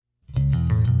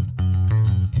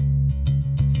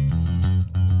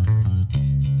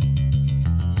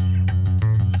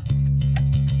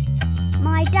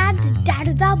Dad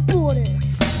Without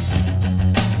Borders.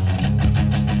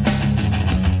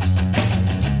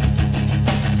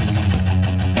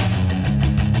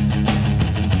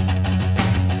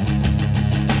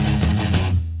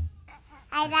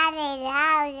 Hi, Daddy.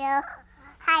 How are you?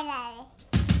 Hi, Daddy.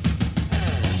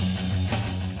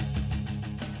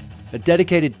 A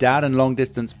dedicated dad and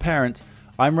long-distance parent,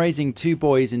 I'm raising 2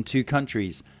 boys in 2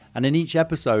 countries, and in each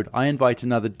episode I invite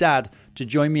another dad to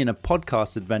join me in a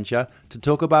podcast adventure to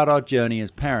talk about our journey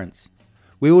as parents.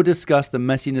 We will discuss the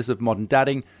messiness of modern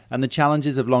dadding and the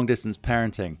challenges of long-distance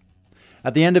parenting.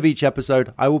 At the end of each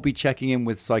episode, I will be checking in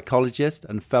with psychologist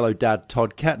and fellow dad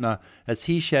Todd Kettner as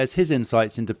he shares his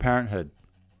insights into parenthood.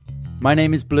 My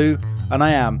name is Blue, and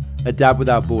I am a Dad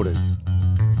Without Borders.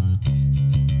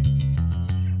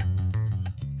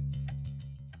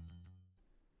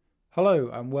 Hello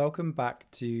and welcome back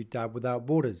to Dad Without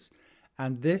Borders.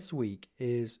 And this week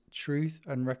is Truth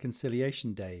and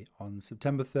Reconciliation Day on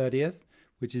September 30th,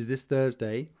 which is this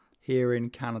Thursday here in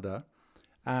Canada.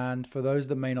 And for those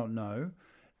that may not know,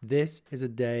 this is a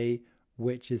day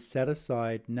which is set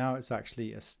aside. Now it's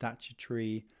actually a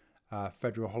statutory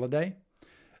federal holiday.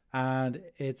 And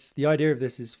the idea of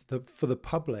this is for the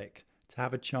public to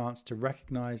have a chance to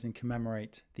recognize and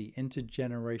commemorate the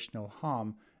intergenerational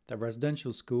harm that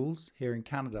residential schools here in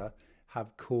Canada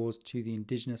have caused to the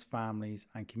Indigenous families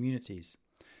and communities.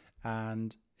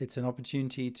 And it's an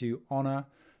opportunity to honour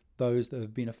those that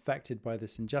have been affected by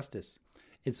this injustice.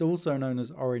 It's also known as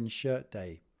Orange Shirt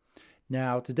Day.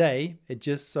 Now today, it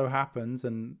just so happens,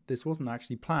 and this wasn't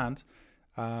actually planned,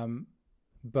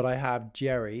 but I have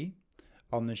Jerry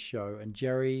on the show. And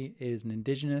Jerry is an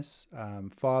Indigenous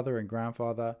father and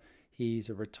grandfather. He's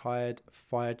a retired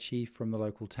fire chief from the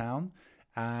local town.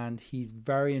 And he's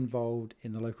very involved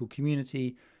in the local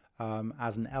community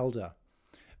as an elder.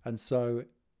 And so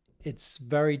it's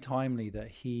very timely that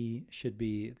he should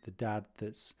be the dad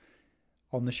that's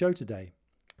on the show today.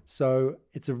 So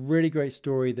it's a really great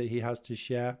story that he has to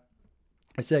share.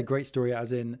 I say a great story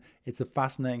as in it's a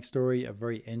fascinating story, a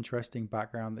very interesting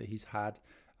background that he's had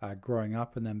growing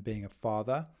up and then being a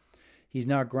father. He's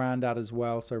now a granddad as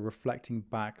well, so reflecting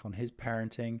back on his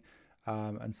parenting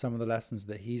and some of the lessons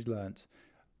that he's learnt.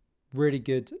 Really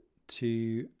good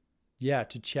to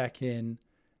check in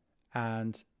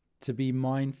and to be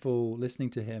mindful listening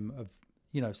to him of,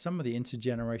 some of the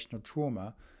intergenerational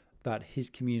trauma that his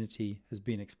community has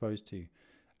been exposed to.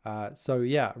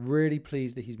 Really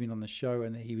pleased that he's been on the show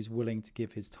and that he was willing to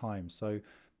give his time. So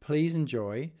please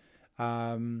enjoy.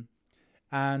 And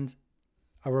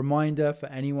a reminder for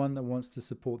anyone that wants to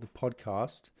support the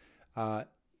podcast,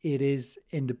 it is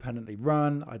independently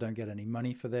run. I don't get any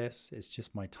money for this. It's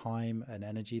just my time and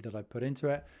energy that I put into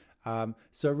it.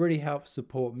 So it really helps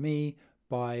support me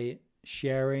by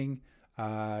sharing,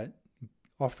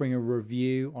 offering a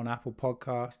review on Apple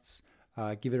Podcasts,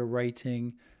 give it a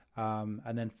rating,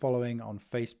 and then following on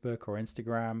Facebook or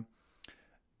Instagram.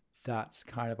 That's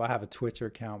I have a Twitter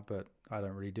account, but I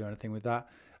don't really do anything with that.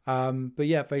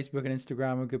 Facebook and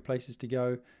Instagram are good places to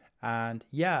go. And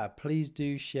please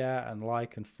do share and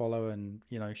like and follow and,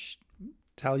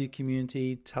 tell your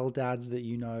community, tell dads that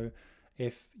you know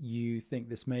if you think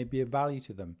this may be of value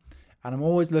to them. And I'm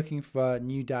always looking for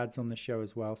new dads on the show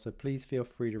as well. So please feel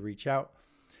free to reach out,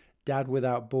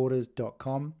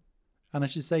 dadwithoutborders.com. And I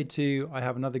should say too, I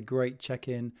have another great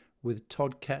check-in with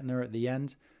Todd Kettner at the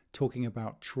end talking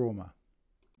about trauma.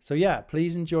 So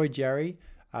please enjoy Jerry.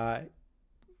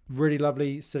 Really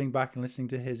lovely sitting back and listening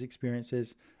to his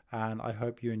experiences. And I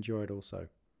hope you enjoy it also.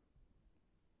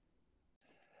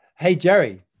 Hey,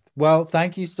 Jerry. Well,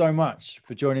 thank you so much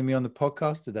for joining me on the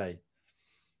podcast today.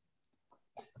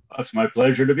 It's my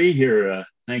pleasure to be here.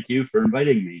 Thank you for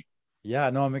inviting me. Yeah,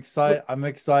 no, I'm excited. I'm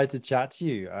excited to chat to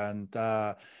you. And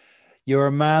you're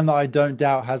a man that I don't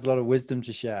doubt has a lot of wisdom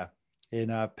to share in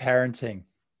parenting.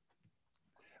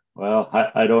 Well,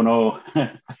 I don't know.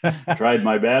 Tried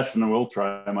my best and will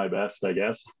try my best, I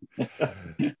guess.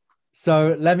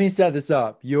 So let me set this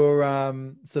up. You're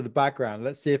so the background,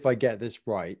 let's see if I get this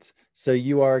right. So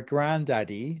you are a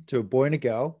granddaddy to a boy and a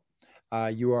girl.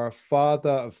 You are a father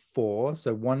of 4,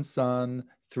 so 1 son,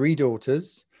 3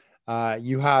 daughters.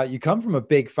 You come from a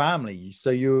big family. So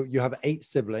you have 8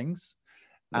 siblings.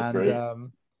 That's and right.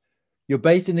 You're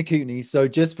based in the Kootenays. So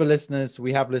just for listeners,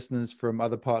 we have listeners from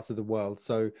other parts of the world.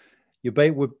 So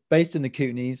we're based in the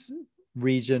Kootenays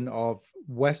region of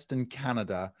Western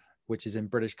Canada, which is in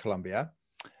British Columbia.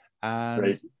 And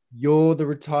Right. You're the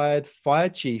retired fire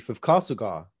chief of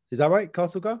Castlegar. Is that right,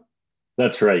 Castlegar?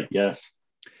 That's right, yes.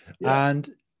 Yeah. And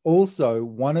also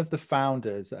one of the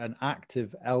founders and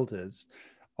active elders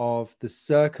of the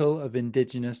Circle of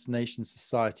Indigenous Nations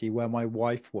Society, where my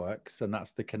wife works, and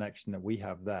that's the connection that we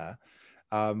have there,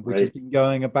 which has been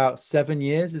going about 7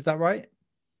 years. Is that right?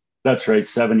 That's right.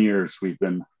 7 years we've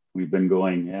been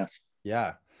going. Yes.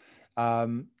 Yeah.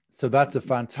 So that's a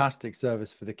fantastic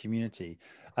service for the community.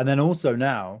 And then also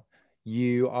now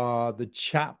you are the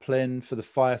chaplain for the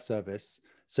fire service.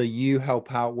 So you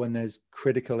help out when there's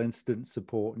critical incident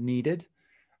support needed.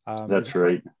 That's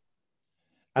right.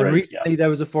 And recently there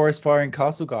was a forest fire in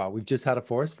Castlegar. We've just had a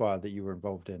forest fire that you were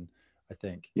involved in, I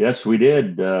think. Yes, we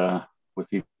did, with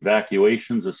the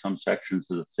evacuations of some sections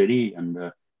of the city.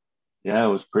 And yeah, it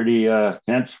was pretty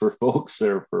tense for folks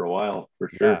there for a while, for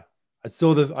sure. Yeah. I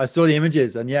saw the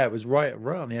images, and yeah, it was right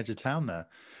on the edge of town there.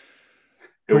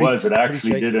 It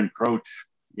actually did encroach.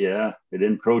 Yeah, it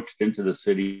encroached into the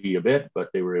city a bit,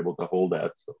 but they were able to hold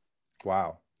that. So.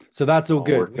 Wow. So that's all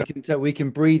good. We can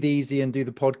breathe easy and do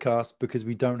the podcast because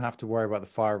we don't have to worry about the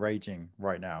fire raging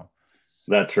right now.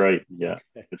 That's right. Yeah,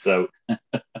 it's out.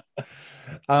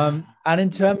 And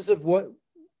in terms of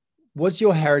what's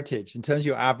your heritage, in terms of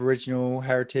your Aboriginal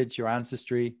heritage, your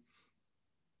ancestry?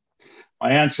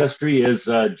 My ancestry is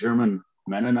German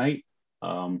Mennonite,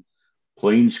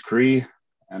 Plains Cree,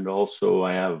 and also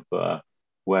I have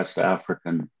West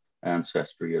African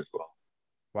ancestry as well.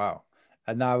 Wow.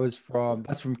 And that's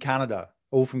from Canada,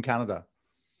 all from Canada.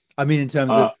 I mean, in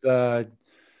terms of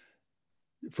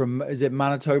is it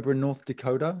Manitoba and North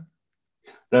Dakota?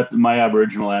 That's my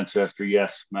Aboriginal ancestry.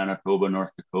 Yes, Manitoba,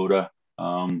 North Dakota.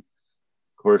 Of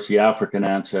course, the African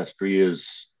ancestry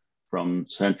is from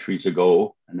centuries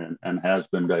ago and has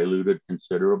been diluted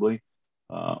considerably.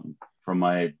 From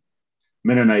my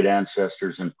Mennonite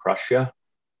ancestors in Prussia,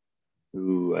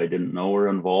 who I didn't know were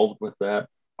involved with that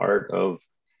part of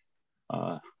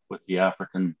with the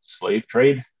African slave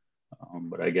trade,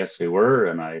 but I guess they were,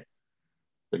 and I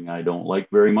don't like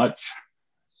very much.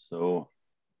 So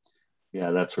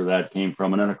yeah, that's where that came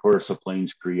from. And then of course the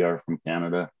Plains Cree are from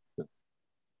Canada,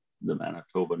 the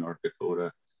Manitoba, North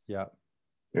Dakota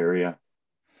area.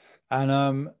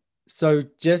 And so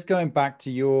just going back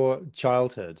to your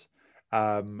childhood,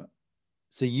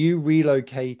 so you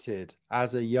relocated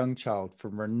as a young child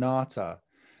from Renata,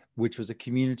 which was a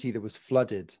community that was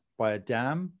flooded by a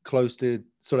dam close to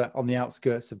sort of on the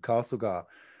outskirts of Castlegar.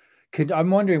 I'm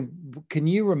wondering, can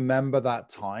you remember that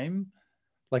time?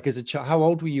 Like as a child, how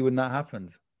old were you when that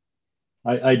happened?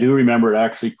 I do remember it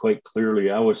actually quite clearly.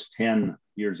 I was 10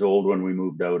 years old when we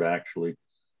moved out, actually.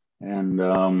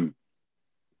 And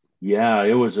yeah,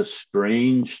 it was a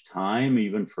strange time,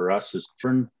 even for us as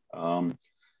children.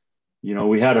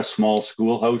 We had a small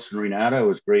schoolhouse in Renata. It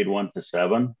was grade 1 to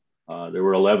 7. There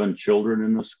were 11 children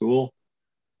in the school.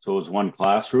 So it was one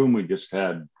classroom. We just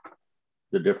had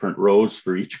the different rows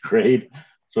for each grade.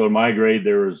 So in my grade,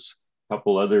 there was a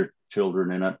couple other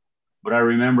children in it. But I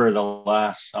remember the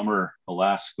last summer, the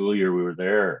last school year we were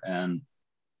there, and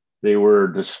they were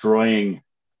destroying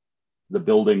the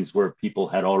buildings where people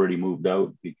had already moved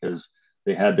out because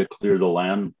they had to clear the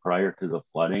land prior to the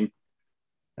flooding.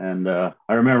 And I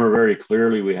remember very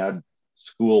clearly we had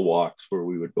school walks where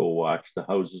we would go watch the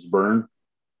houses burn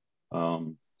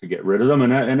to get rid of them.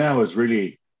 And that was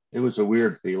really, it was a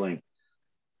weird feeling.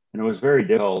 And it was very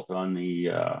difficult on the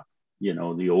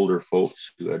older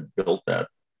folks who had built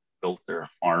their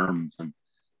farms and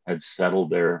had settled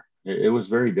there. It was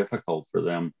very difficult for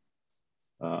them.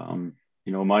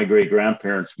 My great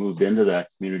grandparents moved into that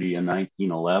community in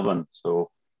 1911. So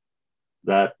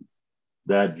that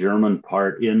German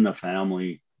part in the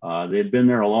family, they'd been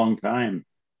there a long time.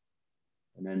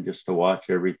 And then just to watch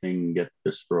everything get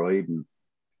destroyed and,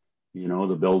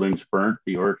 the buildings burnt,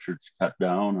 the orchards cut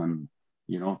down, and,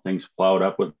 things plowed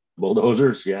up with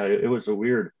bulldozers. Yeah, it was a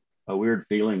weird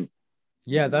feeling.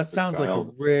 Yeah, that sounds like a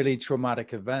really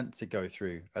traumatic event to go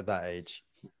through at that age.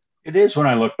 It is when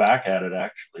I look back at it,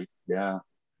 actually. Yeah.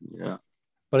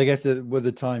 But I guess with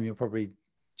the time, you're probably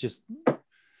just,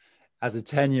 as a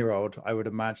 10-year-old, I would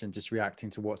imagine just reacting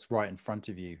to what's right in front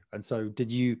of you. And so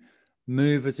did you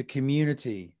move as a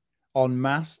community en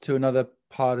masse to another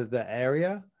part of the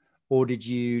area? Or did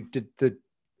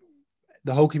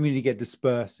the whole community get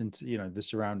dispersed into, the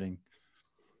surrounding?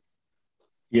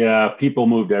 Yeah, people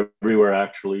moved everywhere,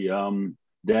 actually.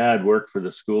 Dad worked for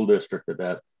the school district at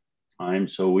that time.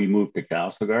 So we moved to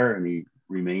Castlegar and he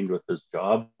remained with his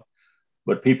job.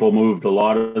 But people moved, a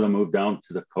lot of them moved down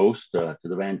to the coast, to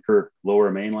the Vancouver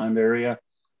lower mainland area.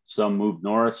 Some moved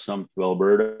north, some to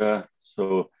Alberta.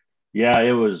 So yeah,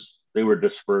 they were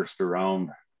dispersed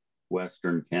around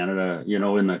Western Canada,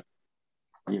 in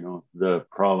the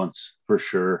province for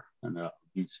sure. And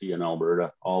BC and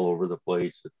Alberta, all over the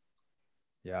place.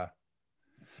 Yeah.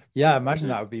 Yeah, I imagine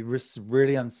that would be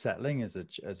really unsettling as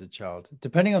a child.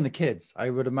 Depending on the kids, I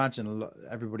would imagine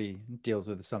everybody deals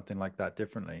with something like that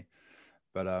differently.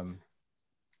 But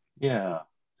Yeah,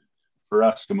 for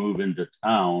us to move into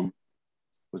town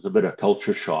was a bit of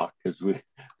culture shock because we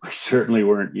certainly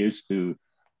weren't used to.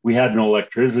 We had no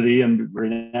electricity in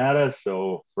Grenada,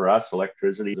 so for us,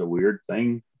 electricity is a weird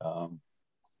thing.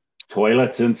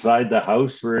 Toilets inside the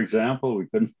house, for example, we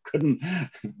couldn't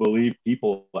believe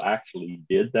people actually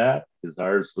did that because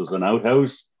ours was an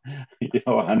outhouse,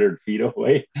 100 feet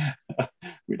away.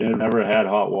 We never had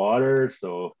hot water,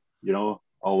 so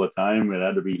all the time it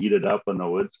had to be heated up on the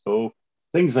wood stove.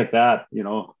 Things like that.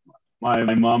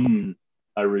 My mom,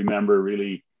 I remember,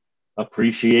 really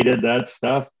appreciated that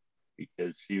stuff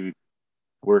because she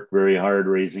worked very hard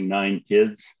raising 9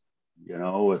 kids,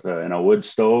 with in a wood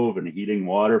stove and heating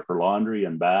water for laundry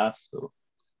and baths. So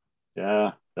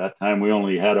yeah, that time we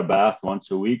only had a bath once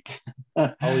a week.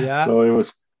 oh yeah, So it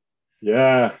was,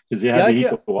 yeah, because you yeah, had to heat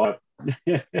the water.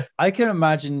 I can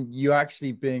imagine you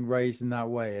actually being raised in that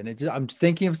way. And I'm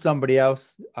thinking of somebody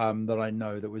else that I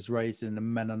know that was raised in a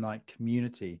Mennonite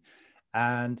community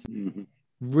and Mhm.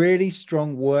 really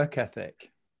strong work ethic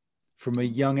from a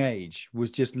young age, was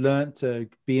just learnt to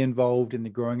be involved in the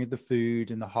growing of the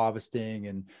food and the harvesting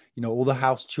and, all the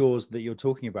house chores that you're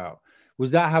talking about.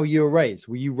 Was that how you were raised?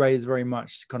 Were you raised very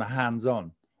much kind of hands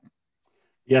on?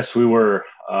 Yes, we were.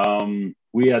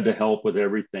 We had to help with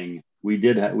everything. We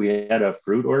had a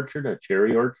fruit orchard, a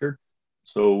cherry orchard,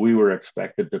 so we were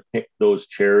expected to pick those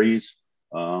cherries.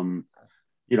 Um,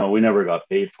 we never got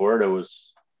paid for it.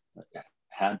 It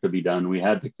had to be done. We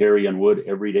had to carry in wood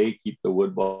every day, keep the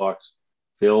wood box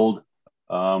filled.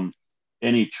 Um,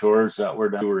 any chores that were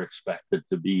done, we were expected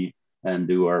to be and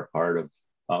do our part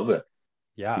of it.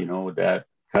 Yeah. That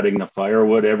cutting the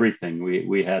firewood, everything.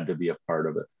 We had to be a part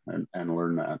of it and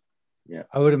learn that. Yeah.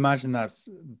 I would imagine that's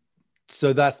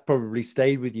probably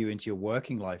stayed with you into your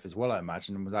working life as well, I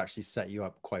imagine, and would actually set you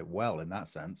up quite well in that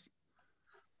sense.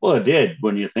 Well, it did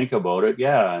when you think about it.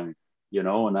 Yeah. And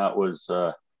that was,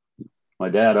 my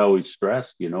dad always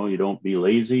stressed, you don't be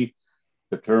lazy.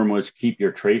 The term was keep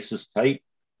your traces tight.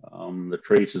 The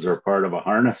traces are part of a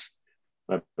harness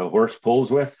that the horse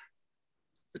pulls with.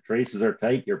 The traces are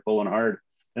tight, you're pulling hard.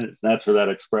 And that's where that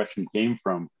expression came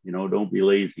from. Don't be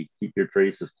lazy, keep your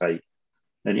traces tight.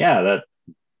 And yeah, that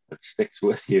sticks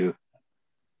with you.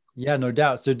 Yeah, no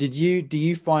doubt. So do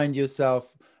you find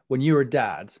yourself when you were a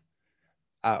dad,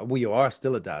 well, you are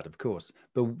still a dad, of course,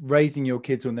 but raising your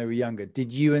kids when they were younger,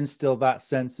 did you instill that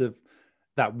sense of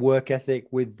that work ethic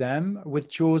with them with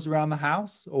chores around the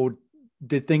house? Or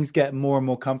did things get more and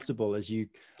more comfortable as you,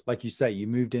 like you say, you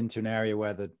moved into an area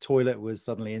where the toilet was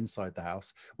suddenly inside the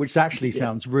house, which actually Yeah,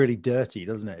 sounds really dirty,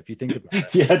 doesn't it? If you think about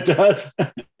it. yeah, it does.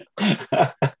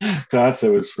 Class, it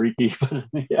was freaky, but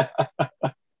yeah,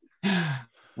 that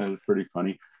was pretty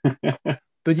funny.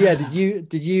 But yeah, did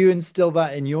you instill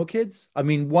that in your kids? I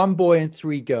mean, one boy and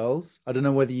three girls. I don't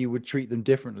know whether you would treat them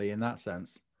differently in that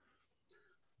sense.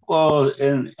 Well,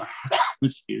 and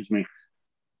excuse me,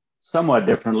 somewhat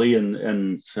differently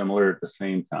and similar at the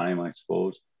same time, I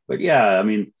suppose. But yeah, I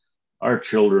mean, our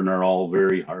children are all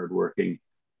very hardworking,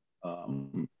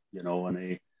 and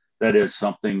that is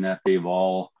something that they've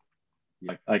all,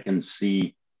 I can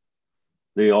see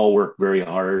they all work very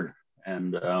hard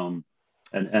and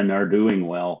are doing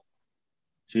well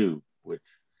too, which,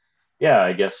 yeah,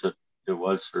 I guess it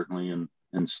was certainly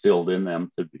instilled in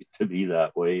them to be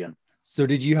that way. And So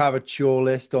did you have a chore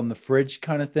list on the fridge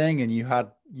kind of thing and you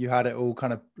had it all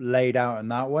kind of laid out in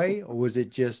that way? Or was it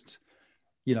just,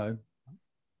 you know,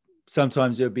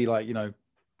 sometimes it would be like,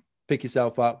 pick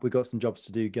yourself up, we got some jobs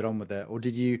to do, get on with it? Or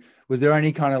was there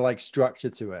any kind of like structure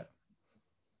to it?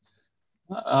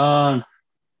 uh,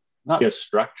 not a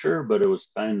structure, but it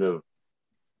kind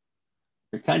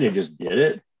of just did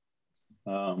it.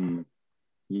 Um,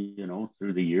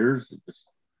 through the years, it just,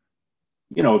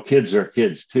 kids are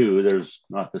kids too. There's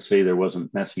not to say there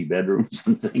wasn't messy bedrooms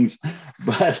and things,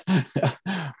 but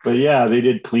but yeah, they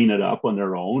did clean it up on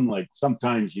their own. Like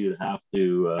sometimes you'd have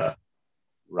to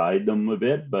ride them a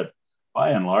bit, but by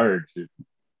and large,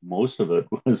 most of it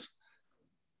was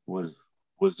was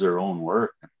their own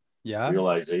work, Yeah.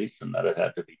 realization that it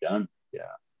had to be done.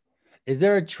 Yeah. Is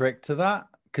there a trick to that?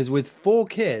 Because with four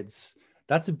kids,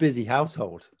 that's a busy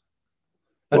household.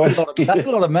 That's a Well, lot of that's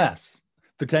a lot of mess, it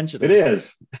potentially.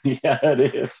 is. Yeah,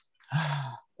 it is.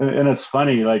 And it's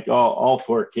funny, like all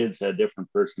four kids had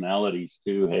different personalities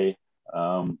too. Hey,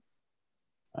 um,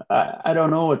 I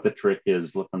don't know what the trick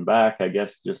is looking back. I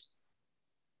guess just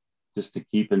to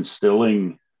keep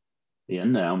instilling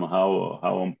in them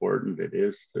how important it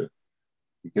is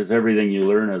because everything you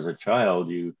learn as a child,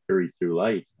 you carry through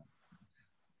life.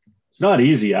 It's not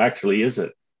easy, actually, is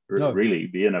it? No. Really,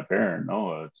 being a parent?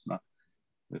 No, it's not.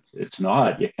 It's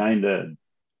not. You kind of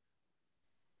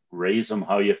raise them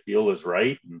how you feel is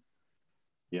right, and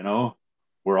you know,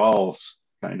 we're all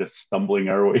kind of stumbling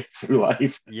our way through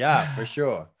life. Yeah, for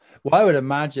sure. Well, I would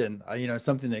imagine,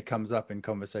 something that comes up in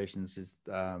conversations is,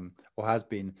 or has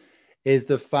been, is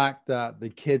the fact that the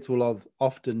kids will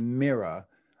often mirror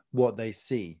what they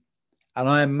see. And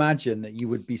I imagine that you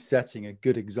would be setting a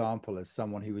good example as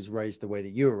someone who was raised the way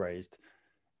that you were raised,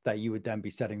 that you would then be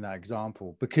setting that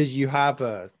example because you have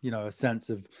a sense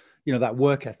of, that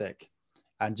work ethic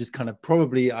and just kind of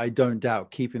probably, I don't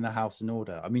doubt, keeping the house in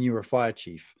order. I mean, you're a fire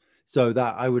chief. So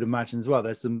that I would imagine as well,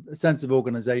 there's a sense of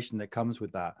organization that comes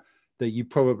with that you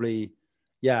probably,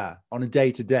 on a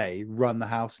day to day run the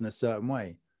house in a certain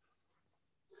way.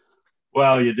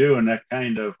 Well, you do, and that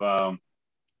kind of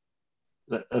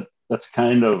that's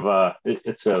kind of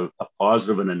it's a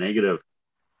positive and a negative,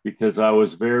 because I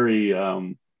was very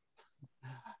and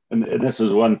this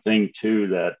is one thing too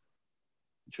that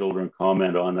children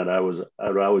comment on, that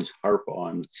I'd always harp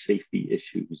on safety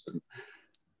issues, and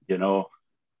you know,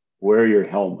 wear your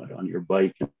helmet on your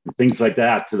bike and things like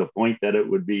that, to the point that it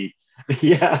would be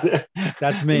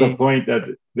That's to the me. point that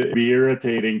it'd be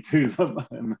irritating to them.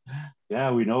 And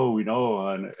yeah, we know,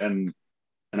 and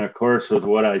of course, with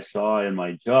what I saw in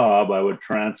my job, I would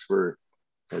transfer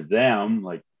to them,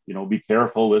 like, be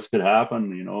careful, this could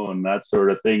happen, and that sort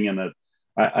of thing. And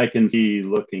I can see,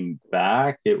 looking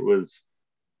back, it was,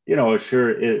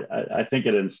 sure, I think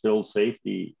it instilled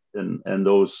safety and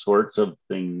those sorts of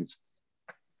things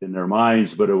in their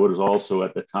minds, but it was also,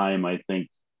 at the time, I think,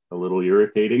 a little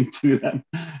irritating to them,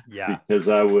 Yeah. because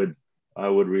I would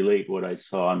relate what I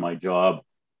saw on my job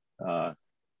to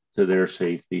their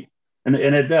safety. And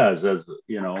it does, as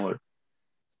you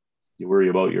worry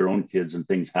about your own kids and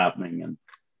things happening. And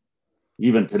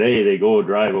even today, they go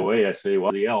drive away, I say,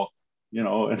 well, the elk,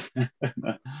 and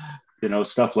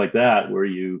stuff like that, where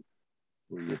you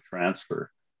transfer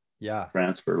Yeah.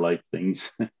 like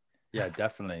things. Yeah,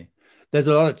 definitely. There's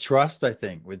a lot of trust, I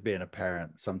think, with being a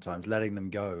parent, sometimes letting them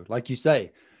go. Like you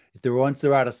say, if once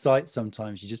they're out of sight,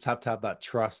 sometimes you just have to have that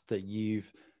trust that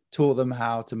you've taught them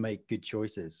how to make good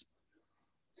choices.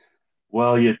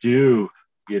 Well, you do.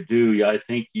 Yeah, I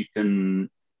think you can,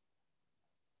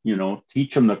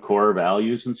 teach them the core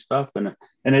values and stuff. And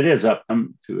it is up to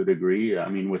them to a degree, I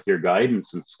mean, with your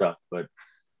guidance and stuff. But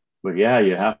yeah,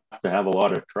 you have to have a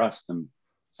lot of trust. And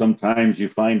sometimes you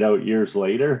find out years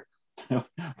later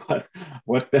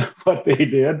what they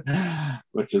did,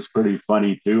 which is pretty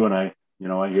funny too. And I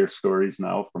hear stories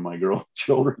now from my girl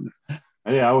children.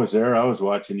 Hey, I was there. I was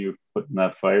watching you putting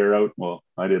that fire out. Well,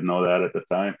 I didn't know that at the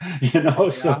time, Yeah.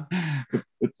 So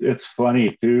it's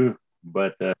funny too.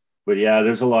 But yeah,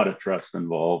 there's a lot of trust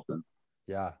involved, and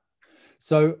Yeah.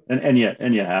 So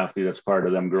you have to. That's part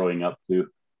of them growing up too.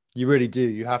 you really do.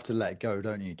 You have to let go,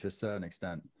 don't you, to a certain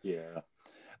extent. Yeah.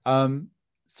 Um,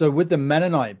 so with the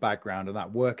Mennonite background and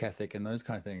that work ethic and those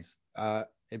kind of things,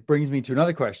 it brings me to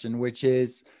another question, which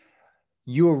is,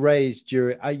 you were raised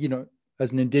during,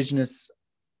 as an Indigenous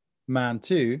man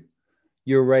too.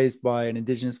 You were raised by an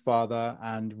Indigenous father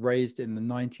and raised in the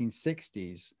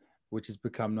 1960s, which has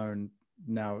become known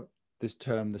now, this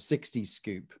term, the 60s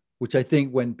scoop, which I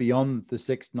think went beyond the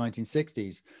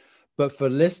 1960s. But for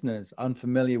listeners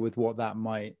unfamiliar with what that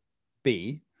might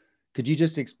be, could you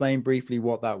just explain briefly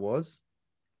what that was?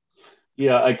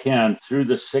 Yeah, I can. Through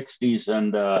the 60s,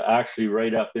 and actually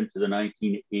right up into the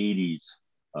 1980s,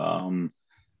 um,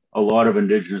 a lot of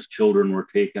Indigenous children were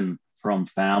taken from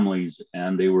families,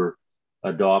 and they were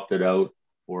adopted out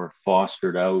or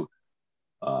fostered out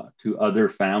to other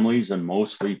families, and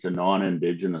mostly to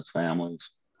non-Indigenous families,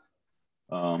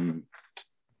 um,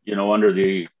 under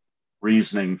the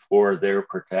reasoning for their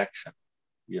protection.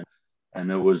 Yeah. And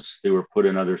they were put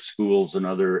in other schools and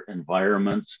other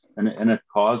environments, and it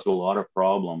caused a lot of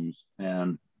problems.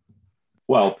 And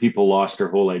well, people lost their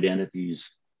whole identities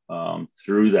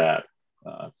through that,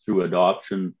 through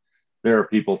adoption. There are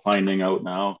people finding out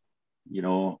now,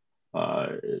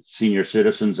 senior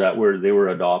citizens they were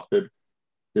adopted,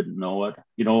 didn't know it.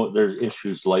 There's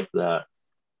issues like that.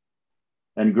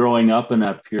 And growing up in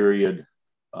that period,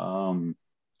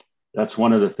 that's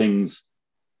one of the things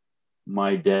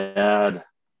my dad,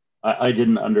 I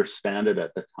didn't understand it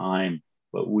at the time,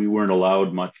 but we weren't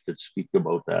allowed much to speak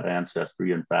about that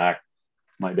ancestry. In fact,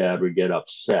 my dad would get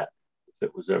upset if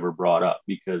it was ever brought up,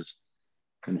 because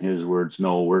in his words,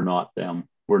 no, we're not them.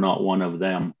 We're not one of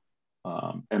them.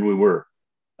 And we were.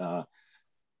 But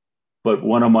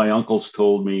one of my uncles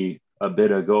told me a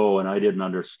bit ago, and I didn't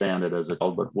understand it as a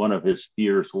child, but one of his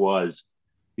fears was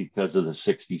because of the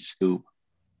 60 scoop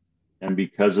and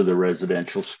because of the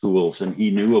residential schools, and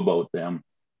he knew about them.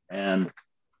 And,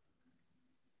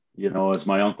 as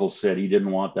my uncle said, he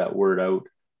didn't want that word out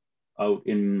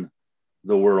in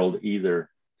the world either,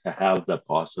 to have the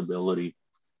possibility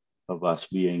of us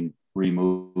being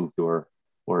removed or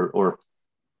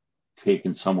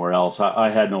taken somewhere else. I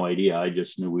had no idea. I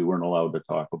just knew we weren't allowed to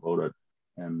talk about it.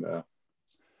 And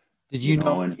Did you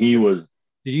know? And he was.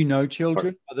 Did you know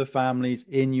children, other families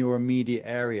in your immediate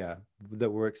area that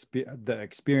were that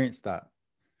experienced that?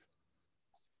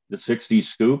 The 60s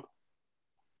scoop,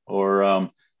 or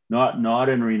not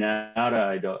in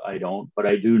Renata. I don't, but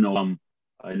I do know.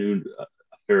 I knew a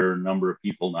fair number of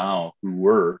people now who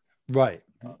were right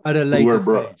at a later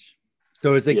stage.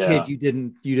 So as a yeah. kid,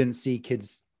 you didn't see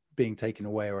kids being taken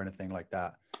away or anything like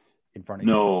that in front of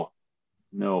you.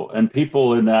 No. And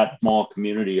people in that small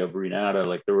community of Renata,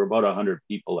 like there were about 100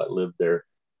 people that lived there.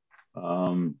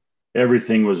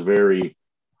 Everything was very,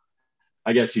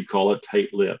 I guess you'd call it,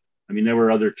 tight-lipped. I mean, there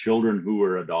were other children who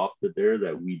were adopted there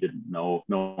that we didn't know,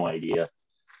 no idea.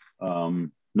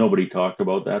 Nobody talked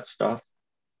about that stuff.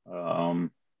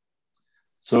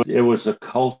 So it was a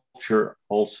culture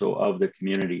also of the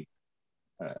community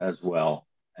as well.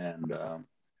 And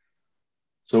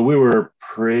so we were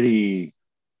pretty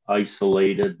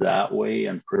isolated that way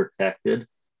and protected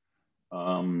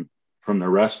from the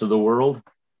rest of the world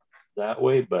that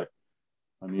way. But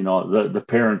I mean, the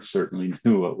parents certainly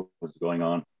knew what was going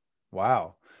on.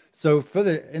 Wow. So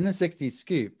in the 60s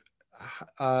scoop,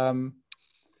 how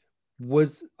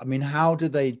do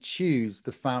they choose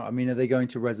the family? I mean, are they going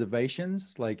to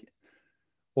reservations,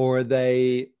 or are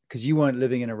they, because you weren't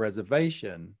living in a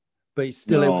reservation, but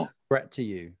still it was a threat to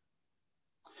you?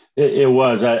 It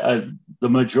was. The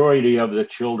majority of the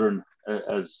children,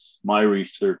 as my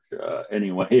research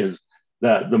anyway, is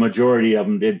that the majority of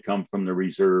them did come from the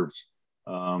reserves,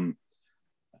 and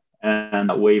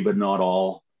that way, but not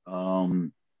all.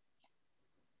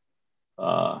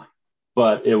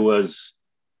 But it was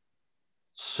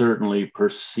certainly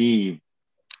perceived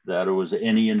that it was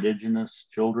any Indigenous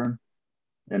children,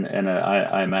 and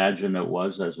I imagine it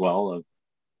was as well.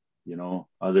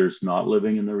 Others not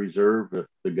living in the reserve, if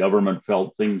the government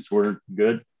felt things weren't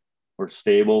good or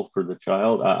stable for the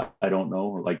child. I don't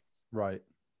know. Right.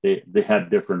 They had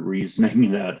different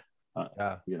reasoning that,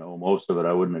 most of it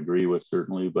I wouldn't agree with,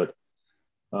 certainly. But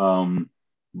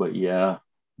yeah.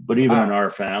 But even in our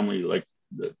family, like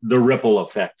the ripple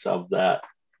effects of that.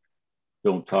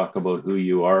 Don't talk about who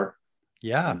you are.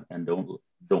 Yeah. And don't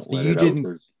let it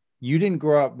out. You didn't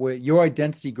grow up with, your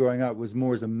identity growing up was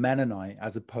more as a Mennonite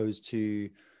as opposed to,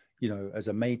 as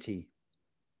a Métis.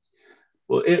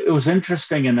 Well, it was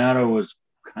interesting in that I was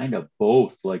kind of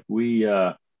both. Like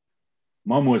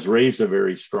Mom was raised a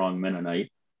very strong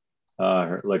Mennonite.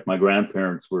 Like my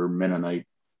grandparents were Mennonite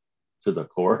to the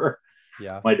core.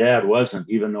 Yeah. My dad wasn't,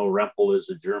 even though Rempel is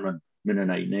a German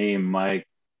Mennonite name. My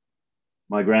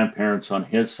grandparents on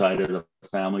his side of the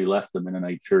family left the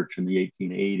Mennonite church in the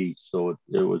 1880s. So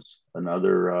it was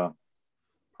another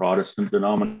Protestant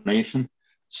denomination.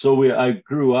 So I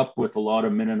grew up with a lot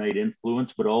of Mennonite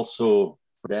influence, but also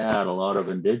Dad, a lot of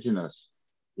Indigenous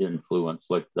influence,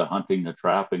 like the hunting, the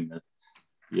trapping,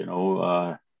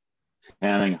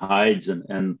 tanning hides,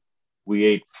 and we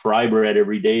ate fry bread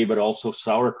every day, but also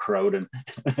sauerkraut and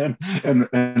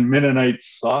Mennonite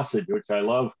sausage, which I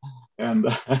love. And,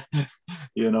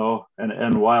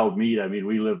 and wild meat. I mean,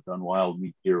 we lived on wild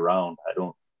meat year round. I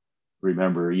don't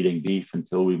remember eating beef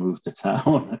until we moved to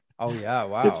town. Oh yeah.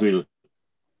 Wow.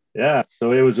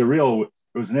 So it was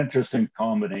an interesting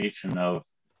combination of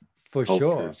for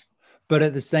cultures. Sure. But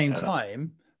at the same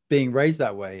time, being raised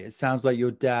that way, it sounds like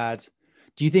your dad,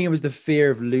 do you think it was the fear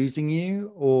of losing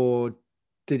you, or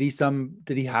did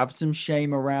he have some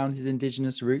shame around his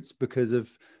Indigenous roots because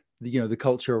of the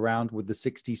culture around with the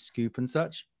 60s scoop and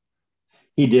such?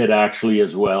 He did actually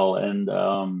as well. And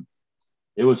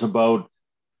it was about,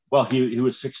 well, he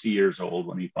was 60 years old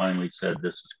when he finally said,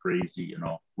 this is crazy.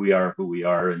 We are who we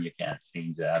are and you can't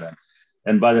change that.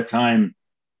 And by the time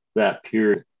that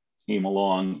period came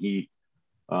along, it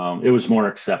was more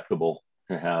acceptable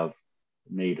to have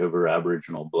Native or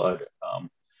Aboriginal blood.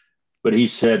 But he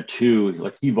said too,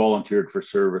 like he volunteered for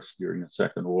service during the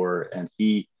Second War, and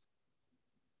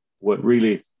what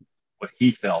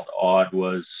he felt odd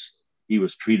was he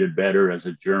was treated better as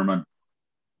a German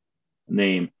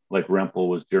name, like Rempel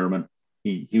was German.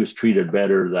 He was treated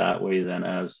better that way than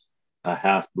as a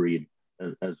half-breed,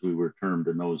 as we were termed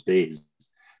in those days.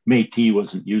 Métis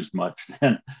wasn't used much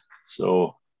then.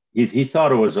 So he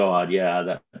thought it was odd, yeah,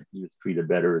 that he was treated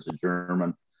better as a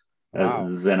German Wow.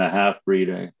 than a half breed,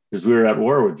 because we were at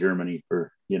war with Germany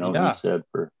for, he Yeah. said,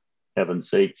 for heaven's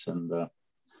sakes. And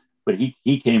but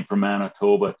he came from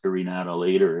Manitoba to Renata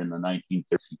later in the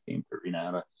 1930s. He came to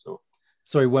Renata. So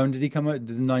Sorry, when did he come out?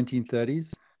 The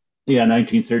 1930s? yeah,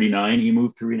 1939 he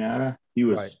moved to Renata.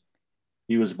 Right.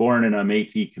 He was born in a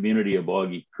Métis community of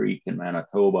Boggy Creek in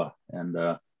Manitoba,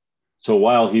 and so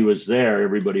while he was there,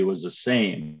 everybody was the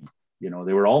same. They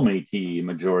were all Métis,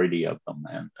 majority of them,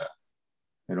 and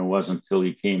it wasn't until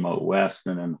he came out west,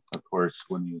 and then of course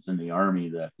when he was in the army,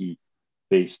 that he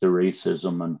faced the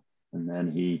racism, and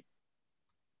then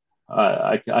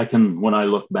I can, when I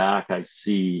look back, I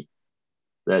see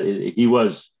that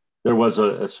there was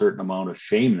a certain amount of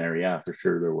shame there. Yeah, for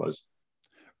sure there was.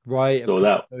 Right, of So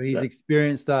course. So he's that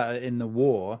experienced that in the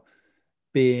war,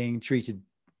 being treated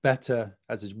better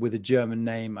with a German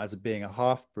name as being a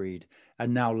half breed,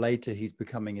 and now later he's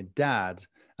becoming a dad,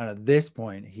 and at this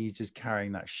point he's just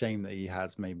carrying that shame that he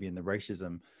has maybe in the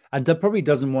racism, and that probably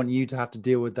doesn't want you to have to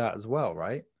deal with that as well,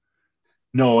 right?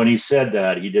 No, and he said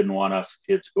that he didn't want us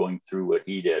kids going through what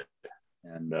he did,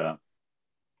 and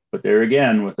but there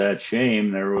again, with that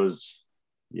shame, there was,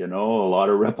 a lot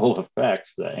of ripple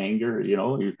effects. The anger,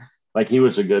 like he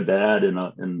was a good dad in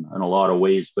a lot of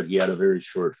ways, but he had a very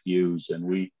short fuse,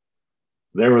 and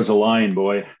there was a line,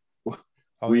 boy.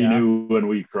 Oh We yeah. knew when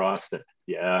we crossed it.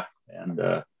 Yeah, and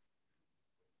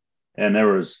there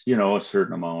was, a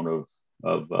certain amount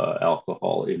of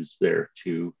alcohol is there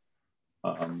too,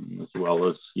 as well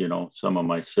as, some of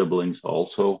my siblings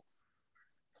also.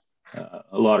 A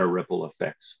lot of ripple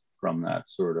effects from that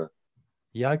sort of.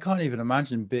 Yeah, I can't even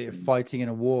imagine fighting in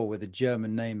a war with a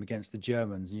German name against the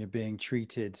Germans, and you're being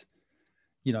treated,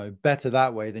 better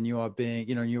that way than you are being,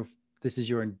 this is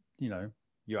your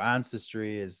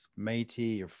ancestry is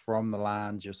Métis, you're from the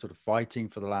land, you're sort of fighting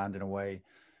for the land in a way,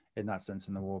 in that sense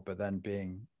in the war, but then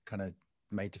being kind of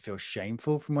made to feel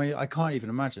shameful from where I can't even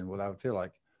imagine what that would feel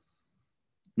like.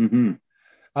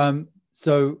 Mm-hmm.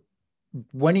 So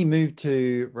when he moved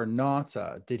to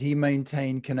Renata, did he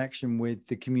maintain connection with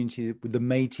the community, with the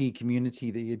Métis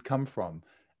community that he had come from?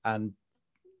 And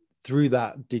through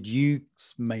that, did you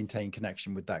maintain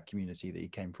connection with that community that he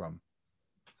came from?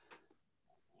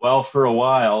 Well, for a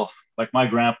while, like my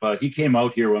grandpa, he came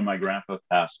out here when my grandpa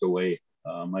passed away.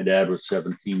 My dad was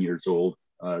 17 years old.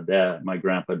 My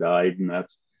grandpa died, and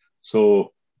that's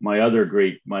so. My other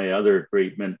great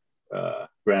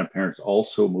grandparents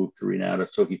also moved to Renata.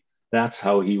 So that's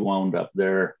how he wound up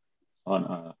there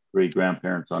on great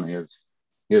grandparents on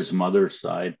his mother's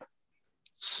side.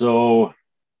 So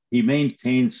he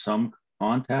maintained some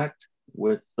contact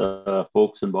with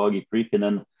folks in Boggy Creek, and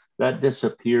then that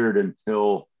disappeared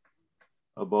until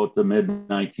about the mid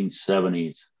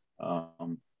 1970s.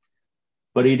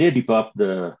 But he did keep up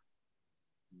the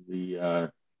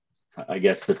I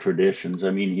guess the traditions.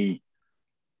 I mean,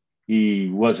 he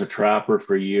was a trapper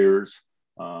for years,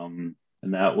 and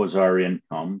that was our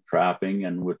income, trapping,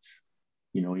 and which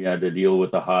he had to deal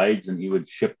with the hides, and he would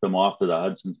ship them off to the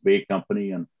Hudson's Bay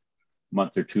Company, and a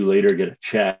month or two later get a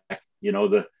check.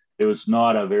 It was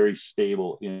not a very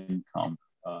stable income.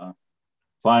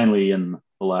 Finally, in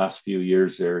the last few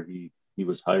years there, he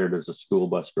was hired as a school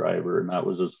bus driver, and that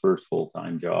was his first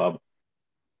full-time job.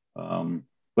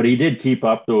 But he did keep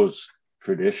up those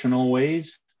traditional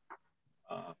ways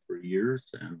for years,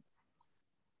 and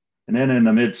then in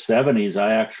the mid 70s,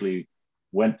 I actually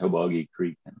went to Boggy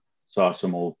Creek and saw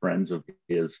some old friends of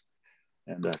his,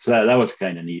 and so that was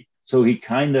kind of neat. So he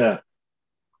kind of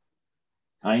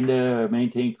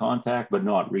maintained contact, but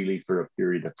not really for a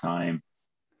period of time.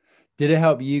 Did it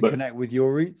help you But connect with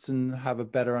your roots and have a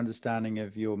better understanding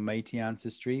of your Métis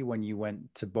ancestry when you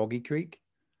went to Boggy Creek?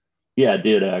 yeah, it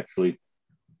did actually.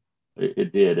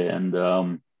 It did, and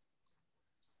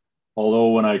although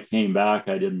when I came back,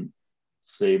 I didn't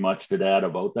say much to Dad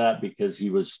about that because he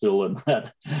was still in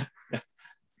that,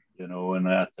 in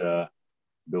that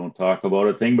don't talk about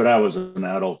it thing. But I was an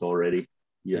adult already,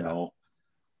 Yeah.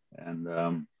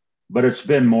 and but it's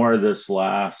been more this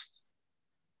last,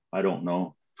 I don't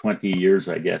know, 20 years,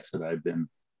 I guess, that I've been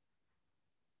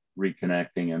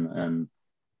reconnecting and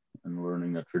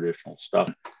learning the traditional stuff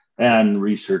and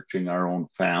researching our own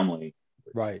family.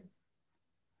 Right.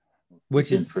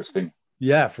 Which is, interesting.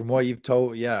 yeah, from what you've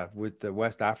told, yeah, with the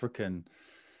West African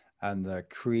and the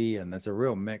Cree, and there's a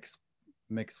real mixed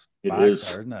It bag is.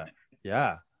 there, isn't it?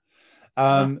 Yeah.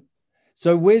 Yeah.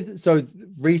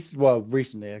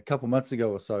 Recently, a couple months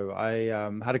ago or so, I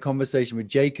had a conversation with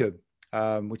Jacob,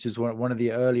 which is one of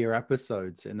the earlier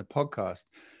episodes in the podcast,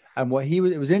 and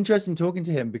it was interesting talking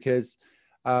to him because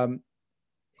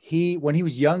when he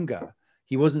was younger,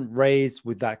 he wasn't raised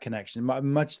with that connection,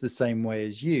 much the same way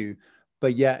as you,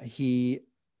 but yet he,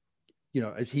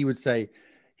 as he would say,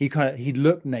 he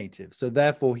looked native, so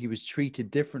therefore he was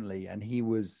treated differently, and he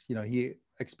was, he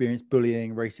experienced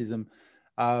bullying, racism,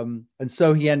 and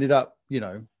so he ended up,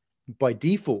 by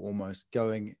default almost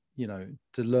going, to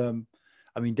learn.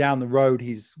 I mean, down the road,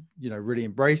 he's, really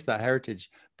embraced that heritage.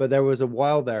 But there was a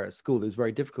while there at school that was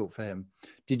very difficult for him.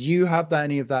 Did you have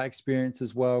any of that experience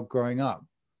as well growing up?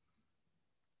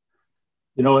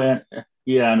 And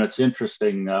yeah, and it's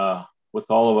interesting. With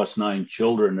all of us 9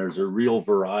 children, there's a real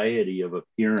variety of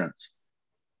appearance.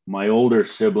 My older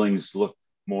siblings look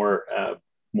more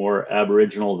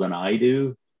Aboriginal than I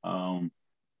do. I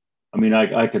mean,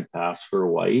 I could pass for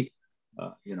white.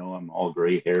 I'm all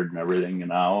gray haired and everything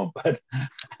now, but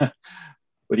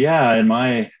but yeah, and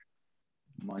my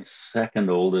second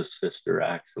oldest sister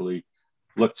actually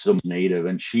looks some native,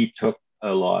 and she took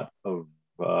a lot of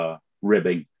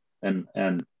ribbing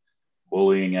and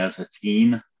bullying as a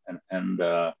teen, and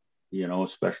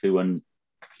especially when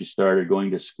she started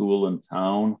going to school in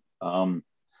town, and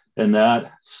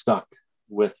that stuck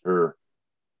with her,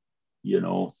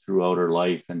 throughout her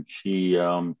life, and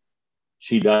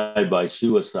she died by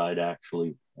suicide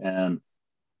actually, and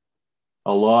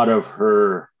a lot of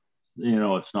her,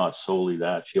 it's not solely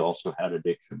that, she also had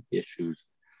addiction issues,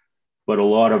 but a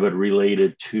lot of it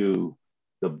related to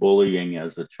the bullying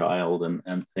as a child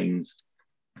and things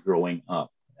growing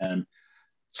up. And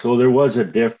so there was a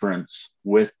difference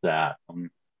with that.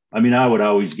 I mean, I would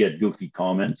always get goofy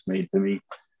comments made to me,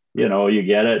 you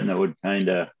get it, and it would kind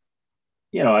of,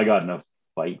 I got in a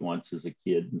fight once as a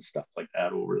kid and stuff like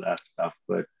that over that stuff.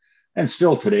 But, and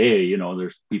still today,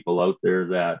 there's people out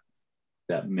there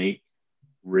that make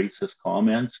racist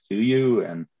comments to you,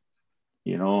 and,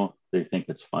 they think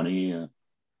it's funny,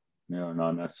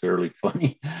 not necessarily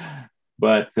funny,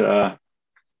 but there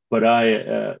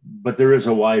is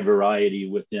a wide variety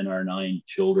within our 9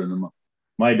 children.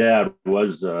 My dad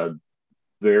was a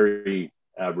very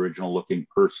Aboriginal looking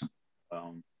person,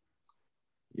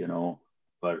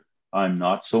 but I'm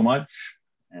not so much,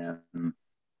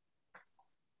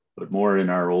 but more in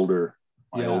my older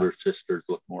sisters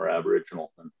look more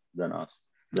Aboriginal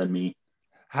than me.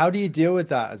 How do you deal with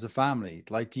that as a family?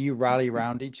 Like, do you rally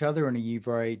around each other, and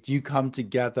do you come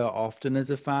together often as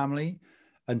a family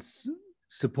and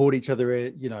support each other,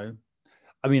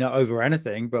 I mean, over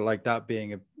anything, but like that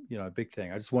being a big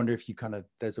thing. I just wonder if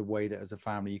there's a way that as a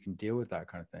family you can deal with that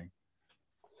kind of thing.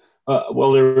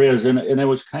 Well, there is, and it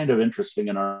was kind of interesting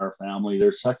in our family.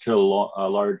 There's such a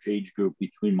large age group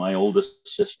between my oldest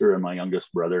sister and my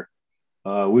youngest brother.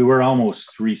 We were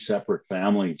almost 3 separate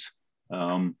families.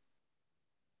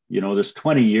 There's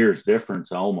 20 years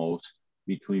difference almost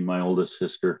between my oldest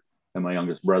sister and my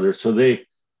youngest brother. So the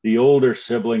older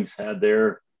siblings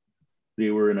they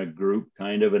were in a group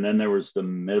kind of, and then there was the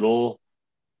middle,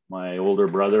 my older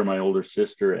brother, my older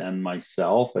sister, and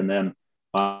myself. And then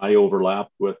I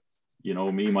overlapped with,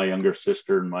 me, my younger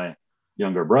sister, and my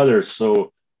younger brothers.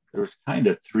 So there was kind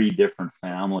of 3 different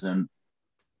families. And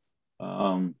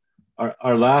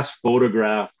our last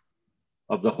photograph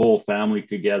of the whole family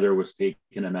together was taken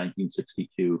in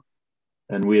 1962.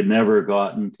 And we had never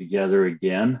gotten together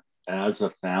again as a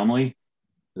family.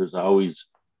 There's always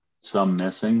some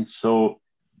missing. So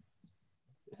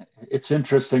it's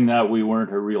interesting that we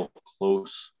weren't a real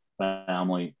close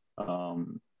family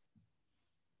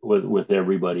with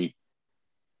everybody.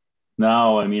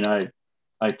 Now, I mean, I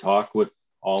talk with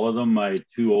all of them. My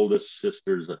 2 oldest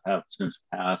sisters that have since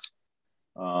passed,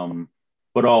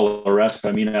 but all the rest,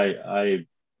 I mean, I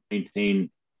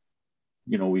maintain,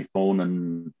 we phone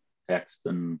and text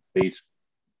and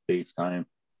FaceTime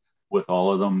with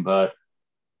all of them, but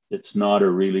it's not a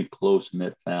really close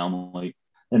knit family.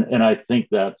 And I think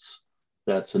that's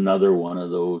another one of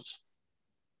those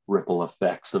ripple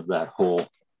effects of the whole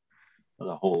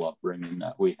upbringing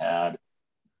that we had.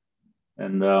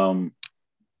 And I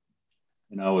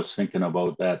was thinking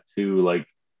about that too. Like,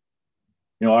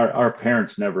 our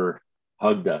parents never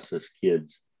hugged us as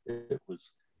kids. It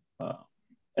was,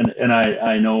 and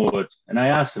I know and I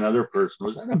asked another person,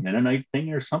 was that a Mennonite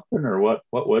thing or something, or what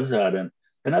was that? And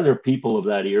other people of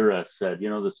that era said,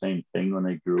 the same thing when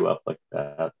they grew up like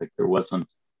that. Like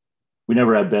we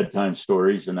never had bedtime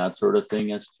stories and that sort of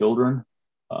thing as children.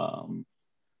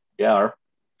 Yeah, our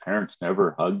parents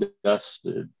never hugged us,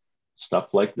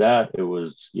 stuff like that. It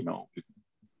was,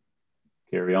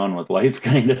 carry on with life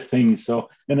kind of thing. So,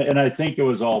 and I think it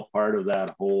was all part of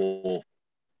the whole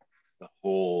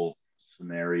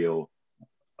scenario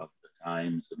of the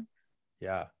times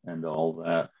and all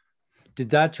that. Did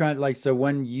that try like so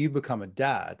when you become a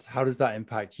dad, how does that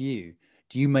impact you?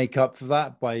 Do you make up for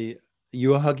that by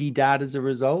you a huggy dad as a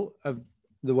result of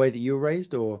the way that you were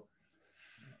raised, or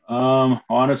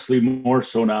Honestly, more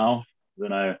so now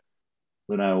than I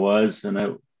was,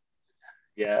 and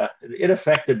yeah, it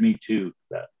affected me too.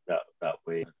 That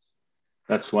way.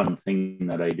 That's one thing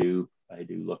that I do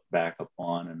look back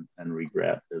upon and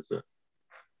regret as a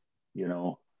you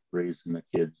know raising the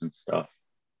kids and stuff,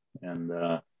 and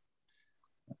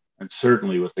and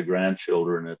certainly with the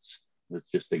grandchildren, it's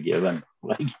just a given.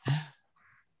 Like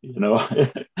you know,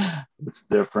 it's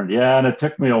different. Yeah, and it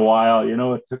took me a while.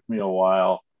 It took me a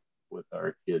while with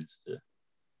our kids to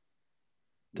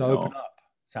to you open know, up?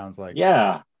 Sounds like.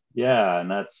 yeah, yeah,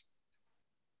 and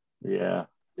yeah,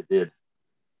 it did.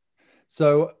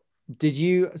 So did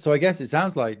you, so I guess it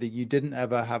sounds like that you didn't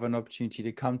ever have an opportunity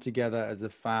to come together as a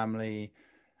family.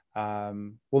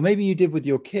 Well, maybe you did with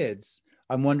your kids.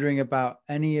 I'm wondering about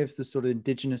any of the sort of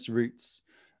indigenous roots,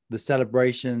 the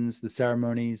celebrations, the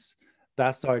ceremonies,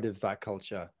 that side of that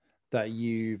culture that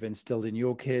you've instilled in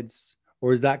your kids,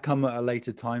 or has that come at a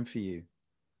later time for you?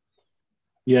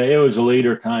 Yeah, it was a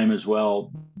later time as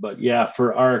well, but yeah,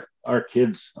 for our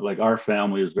kids, like our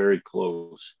family is very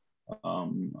close.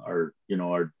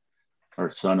 Our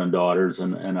son and daughters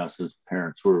and us as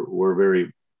parents were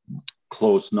very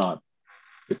close. Not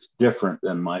It's different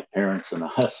than my parents and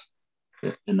us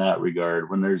in that regard.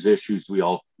 When there's issues, we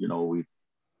all we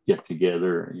get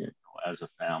together as a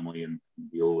family and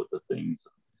deal with the things,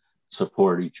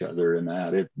 support each other, and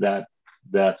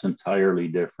that's entirely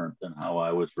different than how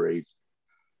I was raised.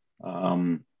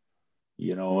 Um,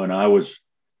 and I was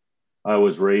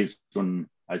raised when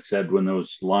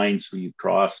those lines we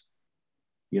crossed,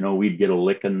 we'd get a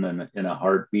licking and a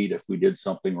heartbeat if we did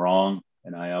something wrong.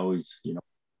 And I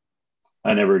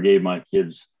never gave my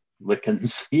kids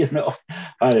lickings. I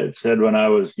had said when I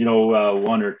was,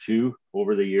 one or two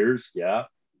over the years, yeah.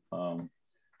 Um,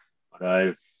 but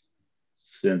I've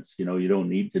since, you don't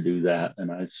need to do that.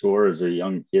 And I swore as a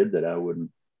young kid that I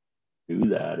wouldn't do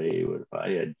that. If I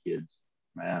had kids,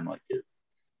 man, like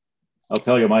I'll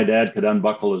tell you, my dad could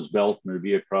unbuckle his belt and it'd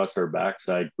be across our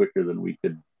backside quicker than we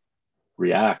could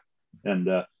react. And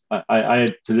I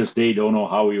to this day don't know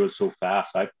how he was so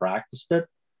fast. I practiced it,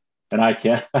 and I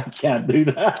can't do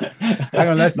that. Hang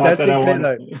on, let's Not that be I clear want.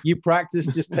 though. You practice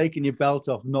just taking your belt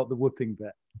off, not the whooping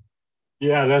bit.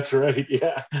 Yeah, that's right.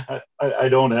 Yeah, I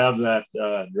don't have that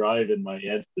drive in my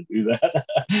head to do that.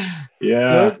 So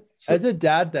Yeah. as a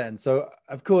dad then, so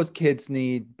of course kids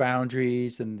need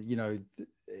boundaries and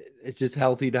it's just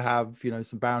healthy to have,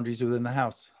 some boundaries within the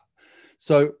house.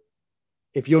 So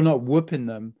if you're not whooping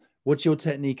them, what's your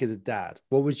technique as a dad?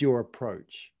 What was your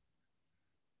approach?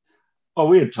 Oh,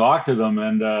 we had talked to them,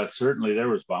 and certainly there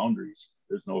was boundaries.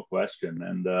 There's no question,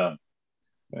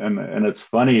 and it's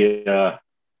funny.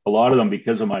 A lot of them,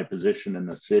 because of my position in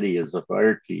the city as a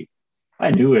fire chief, I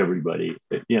knew everybody.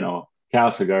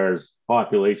 Castlegar's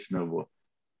population of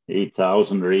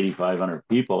 8,000 or 8,500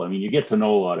 people. I mean, you get to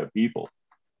know a lot of people.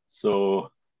 So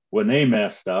when they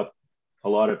messed up, a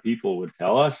lot of people would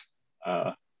tell us.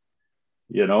 Uh,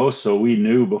 so we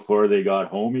knew before they got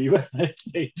home, even if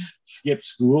they skipped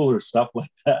school or stuff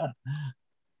like that.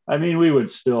 I mean, we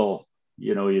would still,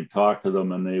 you'd talk to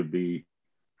them and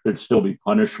there'd still be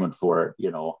punishment for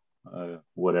it,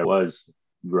 whatever it was,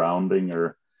 grounding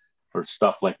or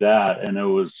stuff like that. And it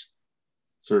was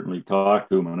certainly talk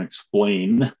to them and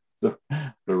explain the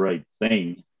right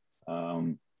thing.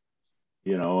 And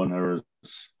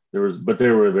but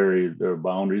there were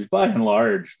boundaries. By and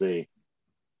large,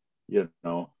 you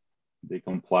know, they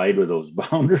complied with those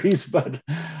boundaries, but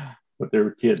they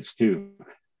were kids too.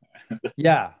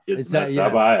 Yeah, Kids it's that. messed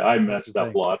up. Yeah, I that's the messed up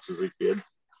thing. lots as a kid.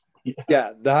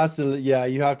 Yeah, there has to. Yeah,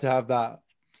 you have to have that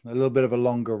a little bit of a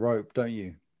longer rope, don't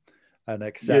you? And You,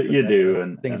 accept that you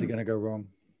do, things are going to go wrong.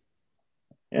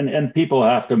 and people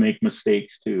have to make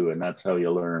mistakes too, and that's how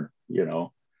you learn.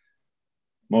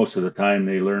 Most of the time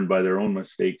they learn by their own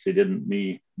mistakes. They didn't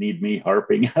need me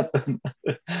harping at them.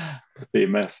 They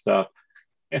messed up.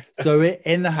 So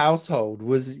in the household,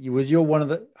 was your one of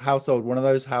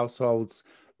those households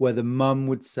where the mum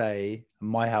would say,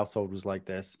 my household was like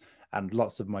this, and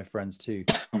lots of my friends too,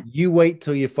 you wait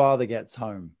till your father gets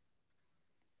home.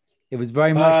 It was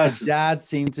very much Uh, the dad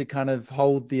seemed to kind of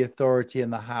hold the authority in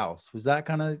the house. Was that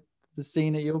kind of the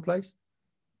scene at your place?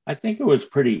 I think it was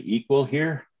pretty equal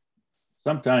here.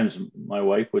 Sometimes my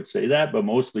wife would say that, but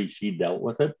mostly she dealt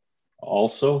with it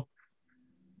also.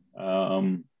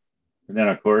 Um, and then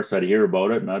of course I'd hear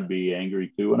about it and I'd be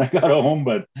angry too when I got home.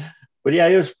 But yeah,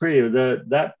 it was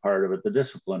that part of it. The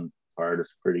discipline part is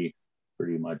pretty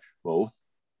much both.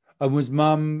 And was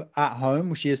mum at home?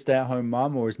 Was she a stay-at-home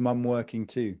mum, or is mum working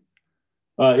too?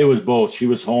 It was both. She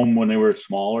was home when they were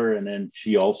smaller, and then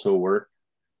she also worked.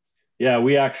 Yeah,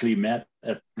 we actually met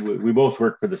at. We both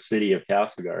worked for the city of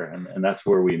Castlegar, and that's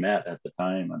where we met at the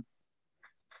time. And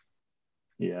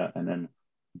yeah, and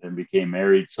then became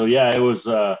married. So yeah, it was.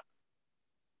 I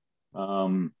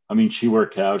mean, she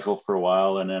worked casual for a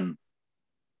while, and then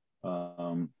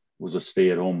was a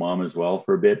stay-at-home mom as well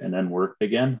for a bit, and then worked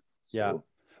again. Yeah. So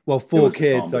Well, it four was a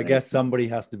kids, I guess combination. somebody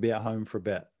has to be at home for a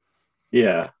bit.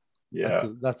 Yeah, That's yeah,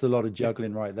 that's a lot of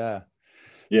juggling right there.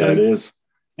 yeah. It So is.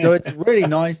 so it's really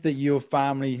nice that your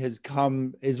family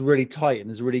is really tight and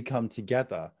has really come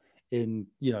together in,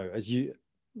 as you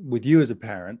with you as a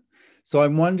parent. So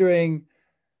I'm wondering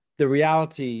the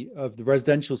reality of the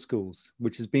residential schools,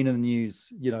 which has been in the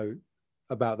news,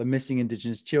 about the missing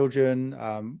Indigenous children,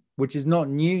 which is not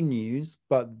new news,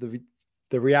 but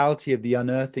the reality of the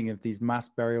unearthing of these mass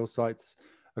burial sites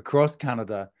across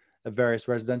Canada at various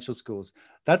residential schools.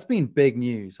 That's been big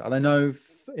news. And I know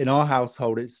in our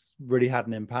household, it's really had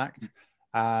an impact.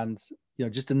 And,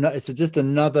 it's just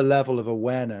another level of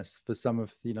awareness for some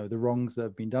of, the wrongs that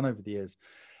have been done over the years.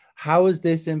 How has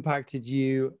this impacted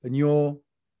you and your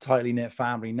tightly knit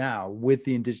family now with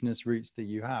the Indigenous roots that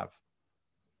you have?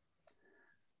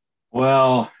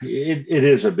 Well, it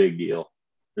is a big deal.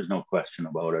 There's no question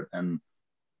about it. And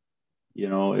you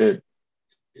know,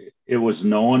 it was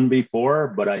known before,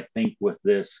 but I think with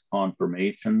this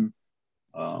confirmation,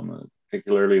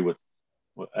 particularly with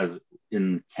as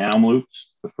in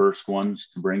Kamloops, the first ones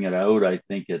to bring it out, I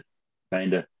think it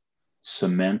kind of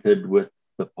cemented with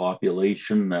the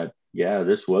population that yeah,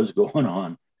 this was going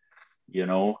on. You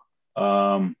know,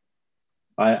 um,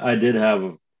 I did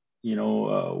have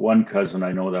one cousin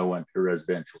I know that went to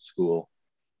residential school,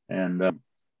 and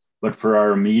but for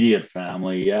our immediate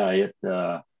family, yeah,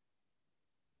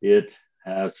 it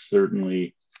has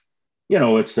certainly,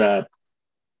 it's that,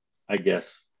 I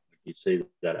guess, like you say,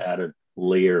 that added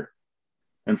layer.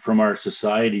 And from our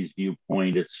society's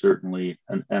viewpoint, it's certainly,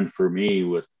 and for me,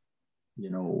 with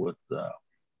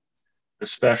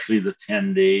especially the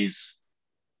 10 days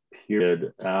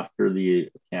period after the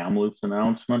Kamloops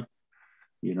announcement,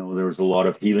 there was a lot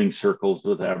of healing circles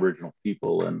with Aboriginal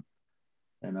people, and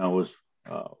I was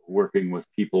working with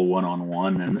people one on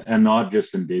one, and not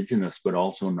just Indigenous, but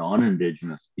also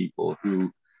non-Indigenous people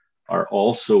who are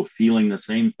also feeling the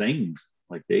same things.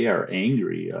 Like they are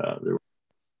angry.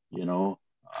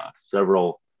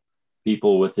 Several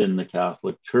people within the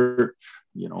Catholic Church,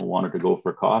 wanted to go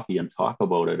for coffee and talk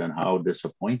about it and how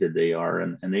disappointed they are,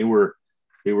 and they were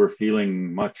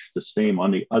feeling much the same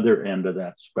on the other end of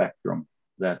that spectrum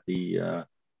that the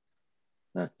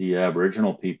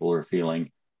Aboriginal people are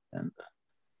feeling, and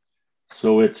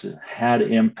so it's had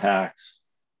impacts.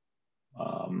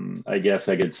 I guess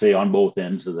I could say on both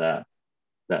ends of that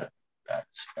that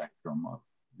spectrum of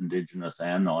Indigenous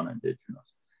and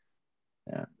non-Indigenous,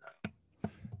 and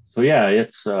so yeah,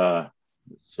 it's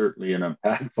certainly an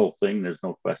impactful thing. There's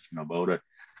no question about it,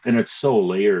 and it's so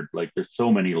layered. Like there's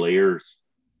so many layers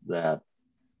that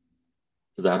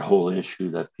that whole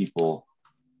issue that people,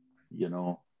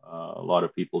 a lot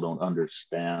of people don't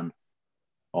understand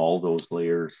all those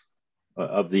layers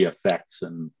of the effects,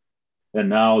 and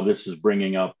now this is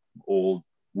bringing up old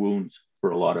wounds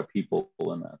for a lot of people,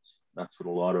 and that's what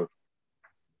a lot of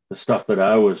the stuff that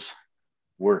I was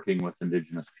working with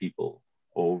Indigenous people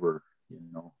over,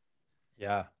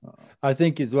 Yeah. uh, I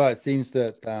think as well, it seems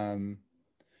that,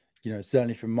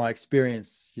 certainly from my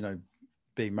experience,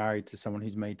 being married to someone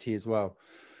who's Métis as well,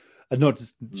 and not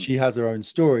just she has her own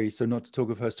story, so not to talk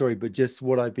of her story, but just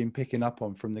what I've been picking up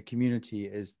on from the community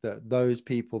is that those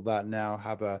people that now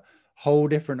have a whole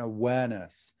different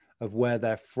awareness of where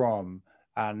they're from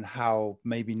and how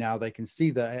maybe now they can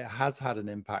see that it has had an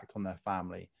impact on their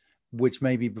family, which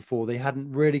maybe before they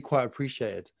hadn't really quite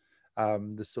appreciated.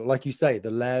 The sort, like you say, the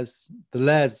layers,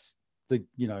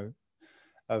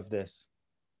 of this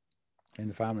in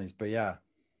the families. But yeah,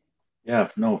 yeah,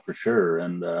 no, for sure.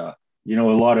 And a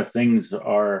lot of things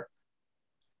are,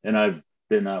 and I've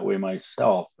been that way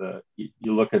myself.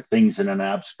 You look at things in an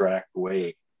abstract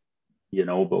way,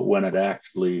 but when it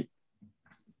actually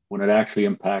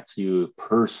impacts you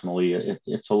personally,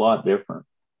 it's a lot different.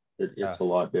 yeah. It's a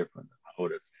lot different how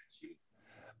it affects you.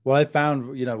 Well, I found,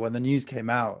 when the news came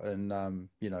out and,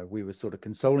 we were sort of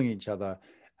consoling each other,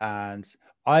 and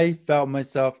I felt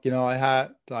myself, I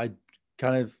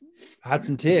kind of had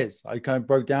some tears. I kind of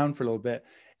broke down for a little bit.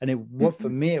 And what for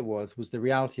Mm-hmm. me it was the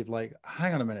reality of like,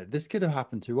 hang on a minute, this could have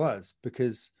happened to us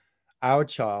because our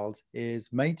child is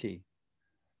Métis.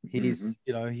 He's,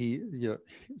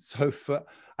 so for,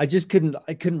 I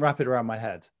couldn't wrap it around my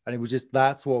head. And it was just,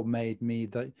 that's what made me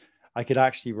that I could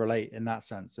actually relate in that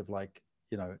sense of like,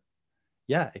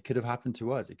 yeah, it could have happened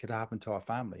to us. It could have happened to our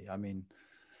family. I mean,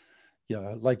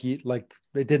 like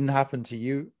it didn't happen to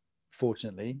you,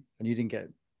 fortunately, and you didn't get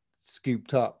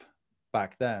scooped up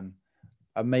back then.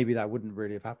 And maybe that wouldn't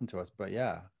really have happened to us, but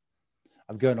yeah,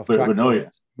 I'm going off track. But no,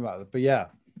 but yeah.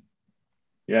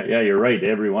 Yeah, you're right.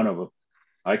 Every one of them.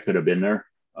 I could have been there.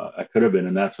 I could have been,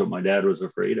 and that's what my dad was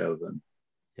afraid of. And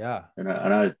yeah,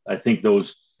 I think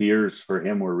those fears for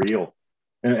him were real,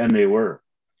 and they were,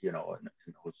 and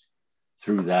it was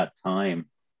through that time.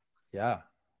 Yeah,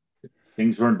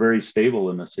 things weren't very stable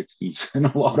in the 60s in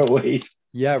a lot of ways.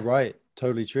 Yeah, right.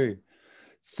 Totally true.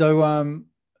 So,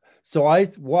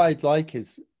 what I'd like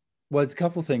is, well, there's a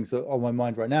couple of things on my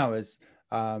mind right now is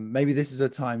maybe this is a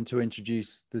time to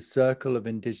introduce the Circle of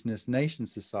Indigenous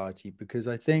Nations Society, because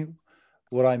I think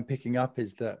what I'm picking up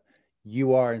is that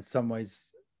you are in some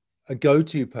ways a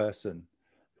go-to person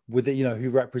with it, who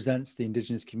represents the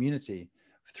Indigenous community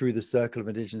through the Circle of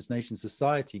Indigenous Nations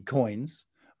Society, COINS,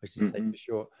 I should say for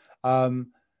short.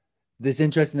 This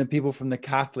interesting that people from the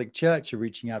Catholic Church are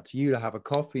reaching out to you to have a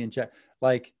coffee and chat.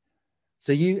 Like,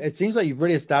 so it seems like you've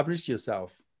really established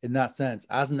yourself in that sense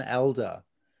as an elder,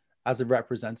 as a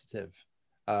representative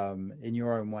in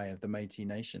your own way of the Métis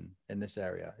Nation in this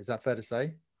area. Is that fair to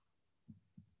say?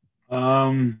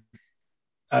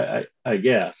 I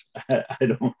guess I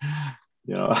don't,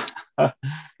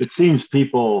 it seems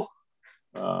people,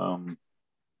 I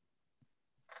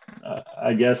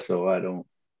guess so. I don't,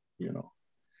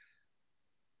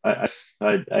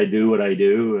 I do what I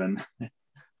do,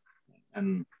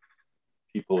 and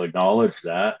people acknowledge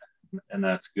that, and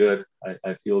that's good.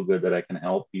 I feel good that I can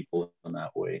help people in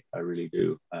that way. I really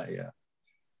do.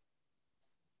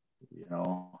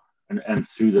 And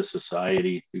through the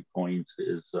society, through COINS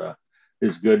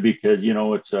is good because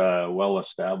it's a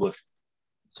well-established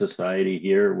society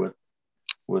here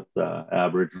with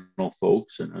Aboriginal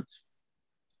folks, and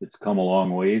it's come a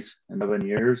long ways in 7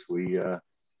 years.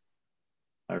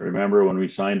 I remember when we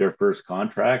signed our first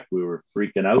contract, we were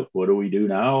freaking out. What do we do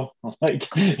now? Like,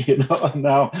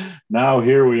 now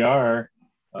here we are,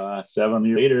 7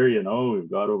 years later, we've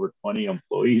got over 20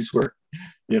 employees.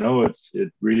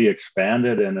 It really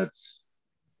expanded, and it's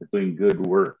doing good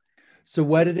work. So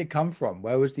where did it come from?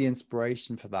 Where was the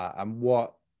inspiration for that? And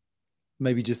what,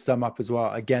 maybe just sum up as well,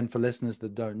 again, for listeners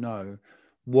that don't know,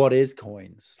 what is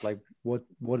COINS? Like, what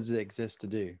does it exist to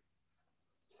do?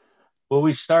 Well,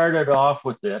 we started off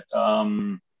with it.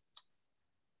 There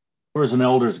was an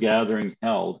elders gathering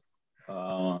held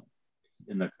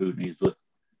in the Kootenays with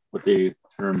what they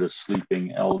termed as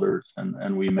sleeping elders,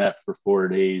 and we met for 4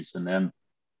 days, and then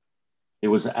it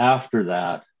was after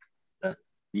that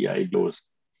the idea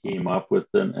came up with,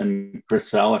 and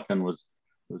Chris Salakan was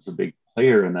a big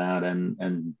player in that,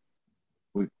 and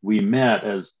we met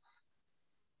as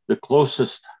the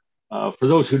closest. For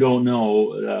those who don't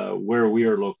know where we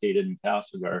are located in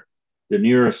Castlegar, the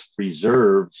nearest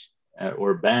reserves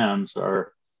or bands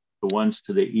are the ones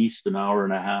to the east, an hour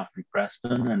and a half in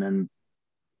Creston,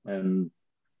 and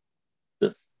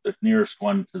the nearest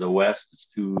one to the west is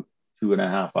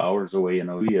 2.5 hours away in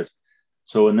Ovias.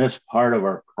 So in this part of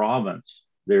our province,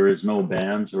 there is no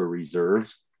bands or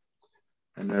reserves,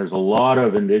 and there's a lot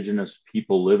of Indigenous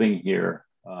people living here,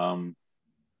 not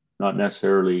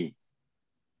necessarily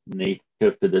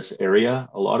native to this area,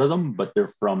 a lot of them, but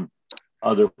they're from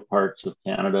other parts of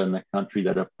Canada and the country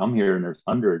that have come here, and there's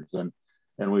hundreds, and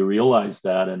we realized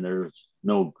that, and there's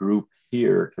no group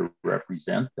here to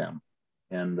represent them.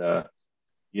 And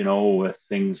with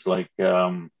things like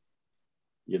the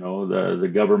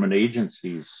government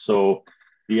agencies, so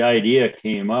the idea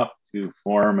came up to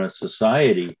form a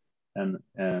society, and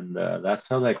that's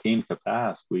how that came to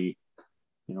pass. We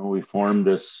formed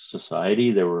this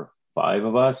society. There were 5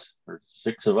 of us, or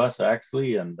 6 of us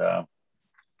actually, and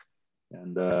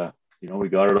we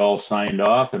got it all signed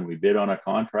off, and we bid on a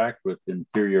contract with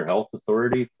Interior Health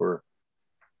Authority for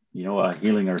a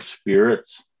Healing Our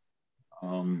Spirits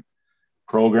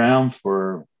program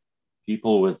for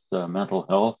people with mental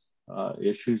health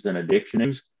issues and addiction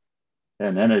issues,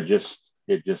 and then it just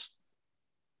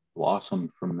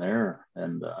blossomed from there.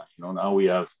 And now we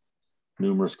have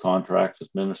numerous contracts with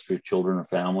Ministry of Children and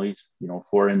Families,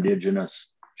 for Indigenous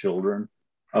children,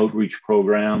 outreach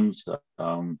programs,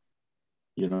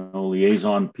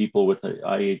 liaison people with the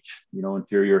IH,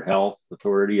 Interior Health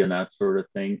Authority and that sort of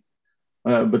thing.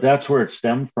 But that's where it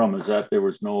stemmed from, is that there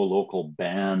was no local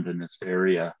band in this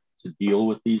area to deal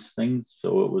with these things.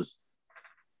 So it was,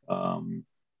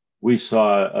 we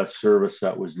saw a service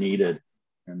that was needed,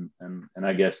 and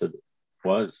I guess it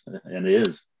was and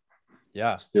is,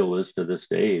 Yeah. still is to this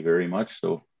day, very much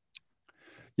so.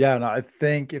 Yeah, and I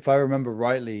think if I remember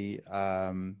rightly,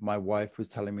 my wife was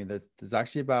telling me that there's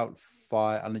actually about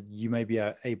five, and you may be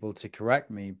able to correct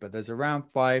me, but there's around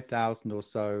 5,000 or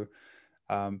so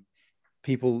um,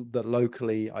 people that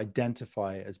locally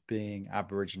identify as being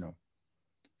Aboriginal,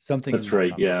 something in That's that right.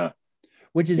 number, Yeah.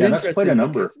 which is Yeah. That's quite a interesting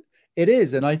number. because it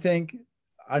is. And I think,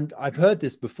 and I've heard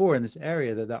this before in this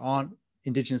area, that there aren't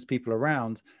Indigenous people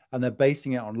around and they're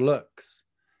basing it on looks.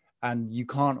 And you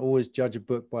can't always judge a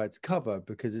book by its cover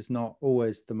because it's not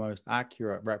always the most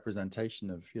accurate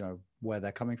representation of, where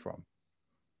they're coming from.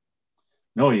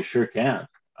 No, you sure can't.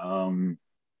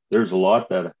 There's a lot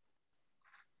that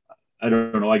I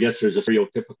don't know. I guess there's a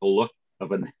stereotypical look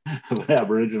of an of an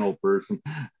Aboriginal person,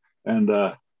 and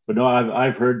but no,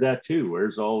 I've heard that too.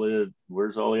 Where's all the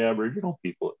Aboriginal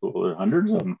people? Well,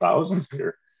 hundreds of them, thousands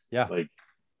here. Yeah. Like,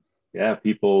 yeah,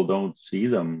 people don't see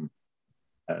them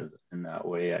as in that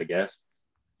way, I guess.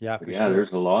 Yeah, But for yeah, sure.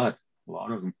 there's a lot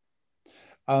of them.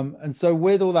 And so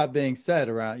with all that being said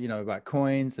around, about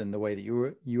coins and the way that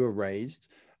you were raised,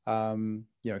 through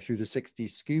the 60s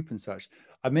scoop and such,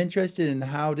 I'm interested in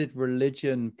how did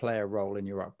religion play a role in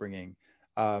your upbringing?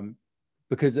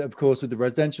 Because of course, with the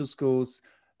residential schools,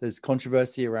 there's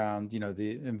controversy around,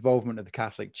 the involvement of the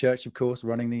Catholic Church, of course,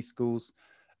 running these schools.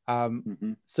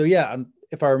 Mm-hmm. So yeah, and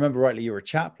if I remember rightly, you were a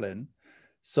chaplain.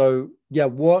 So yeah,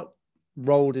 what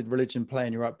role did religion play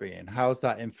in your upbringing? How's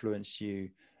that influenced you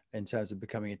in terms of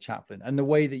becoming a chaplain and the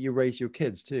way that you raise your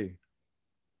kids too?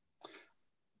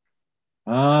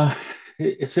 Uh,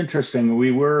 it's interesting.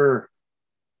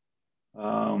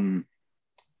 Um,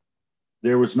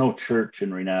 there was no church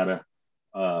in Renata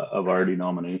of our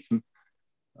denomination,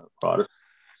 Protestant.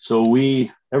 So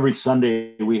every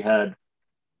Sunday we had,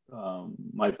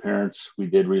 my parents, we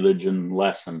did religion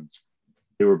lessons.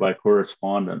 They were by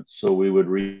correspondence. So we would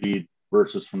read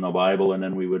verses from the Bible, and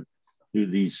then we would do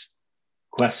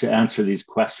answer these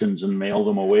questions and mail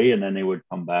them away. And then they would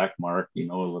come back, mark, a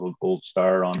little gold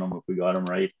star on them if we got them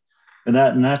right. And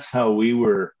that's how we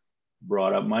were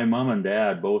brought up. My mom and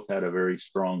dad both had a very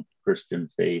strong Christian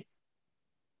faith.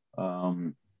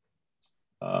 My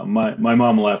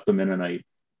mom left the Mennonite,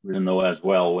 even though as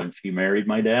well when she married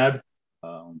my dad.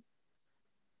 Um,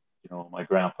 my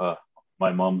grandpa,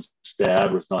 my mom's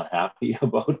dad, was not happy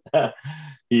about that.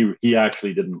 He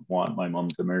actually didn't want my mom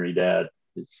to marry dad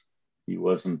because he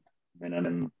wasn't.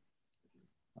 And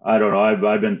I don't know.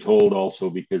 I've been told also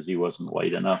because he wasn't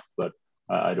white enough, but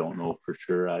I don't know for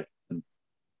sure. I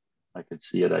could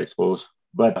see it, I suppose.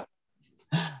 But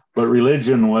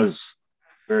religion was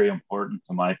very important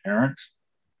to my parents,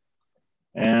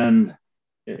 and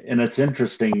it's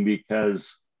interesting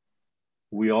because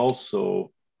I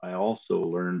also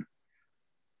learned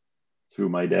through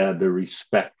my dad the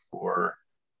respect for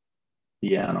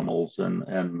the animals and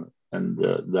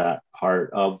that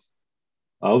part of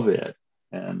it.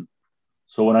 And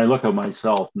so when I look at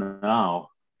myself now,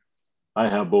 I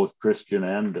have both Christian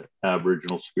and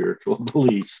Aboriginal spiritual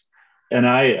beliefs, and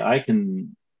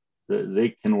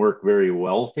they can work very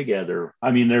well together.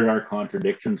 I mean, there are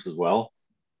contradictions as well,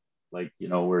 like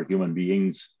we're human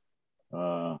beings,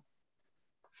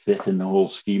 fit in the whole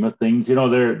scheme of things.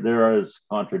 There is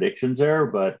contradictions there,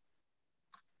 but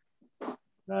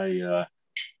I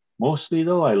mostly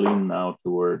though I lean now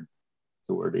toward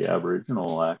the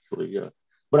Aboriginal actually.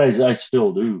 But I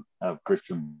still do have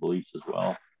Christian beliefs as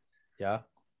well. Yeah.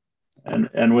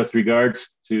 And with regards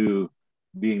to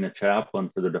being the chaplain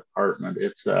for the department,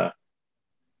 it's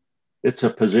a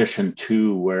position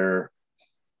too where,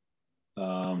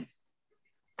 and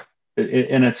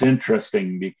it's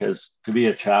interesting because to be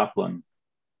a chaplain,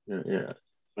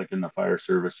 like in the fire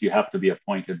service, you have to be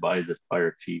appointed by the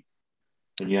fire chief,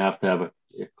 and you have to have an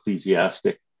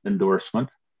ecclesiastic endorsement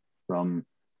from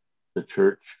the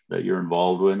church that you're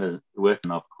involved with,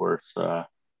 and of course,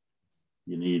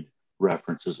 you need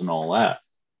references and all that.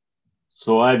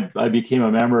 So I became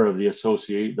a member of the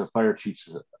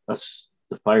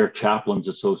Fire Chaplains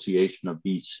Association of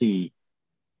BC,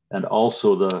 and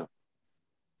also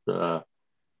the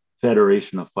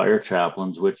Federation of Fire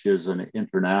Chaplains, which is an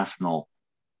international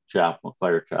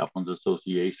fire chaplains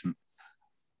association.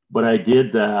 But I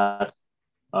did that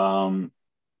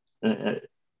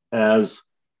as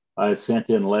I sent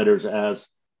in letters as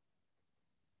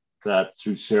that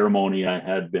through ceremony I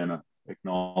had been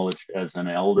acknowledged as an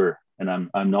elder, and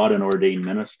I'm not an ordained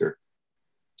minister,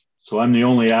 so I'm the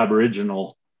only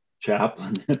Aboriginal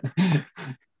chaplain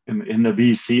in the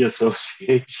BC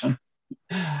Association.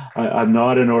 I'm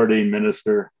not an ordained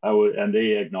minister. And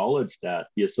they acknowledged that.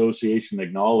 The association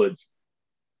acknowledged,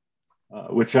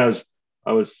 which I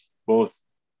was both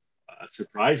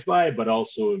surprised by, but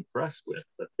also impressed with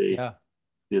that Yeah.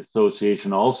 the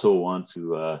association also wants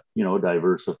to,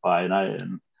 diversify.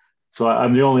 And so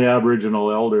I'm the only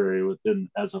Aboriginal elder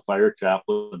as a fire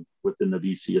chaplain within the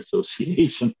BC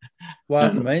Association. Well,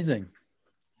 that's And amazing.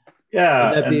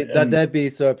 yeah, That they'd be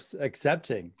so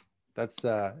accepting. That's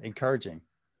encouraging.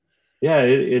 yeah,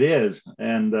 it is.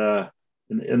 And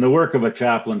the work of a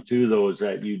chaplain too, though, is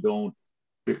that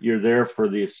you're there for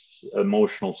the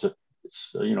emotional, the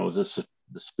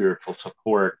spiritual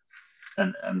support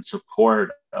and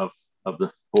support of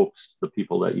the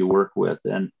people that you work with.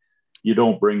 And you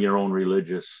don't bring your own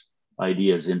religious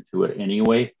ideas into it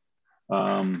anyway.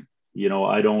 I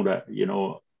don't,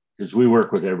 because we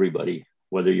work with everybody,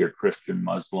 whether you're Christian,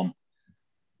 Muslim,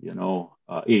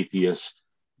 atheist,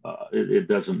 it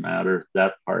doesn't matter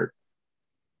that part.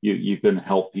 You can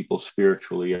help people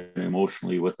spiritually and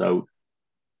emotionally without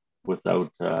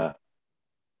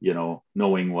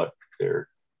knowing what their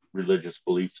religious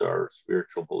beliefs are,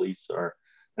 spiritual beliefs are,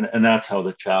 and that's how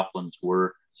the chaplains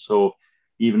work. So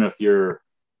even if you're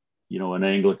an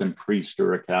Anglican priest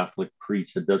or a Catholic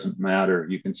priest, it doesn't matter.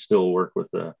 You can still work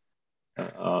with a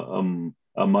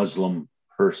Muslim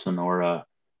person or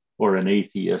an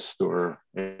atheist or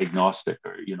agnostic,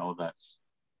 or that's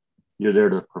you're there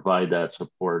to provide that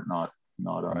support, not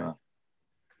on Right. a.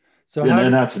 So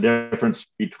and that's the difference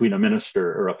between a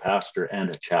minister or a pastor and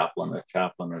a chaplain. A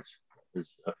chaplain is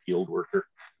a field worker.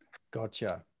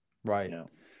 Gotcha. Right. Yeah.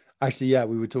 Actually, yeah,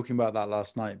 we were talking about that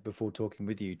last night before talking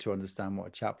with you to understand what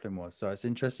a chaplain was. So it's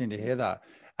interesting to hear that.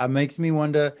 It makes me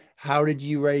wonder, how did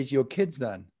you raise your kids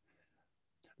then?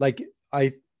 Like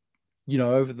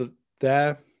over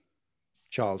their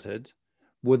childhood,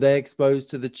 were they exposed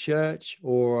to the church,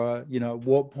 or at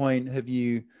what point have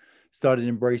you started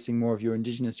embracing more of your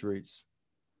Indigenous roots?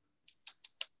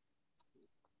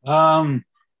 Well,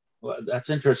 that's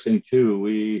interesting too.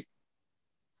 We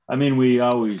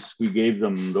gave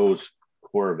them those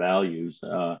core values.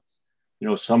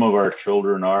 Some of our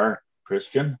children are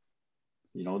Christian.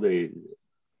 They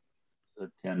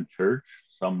attend church.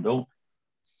 Some don't.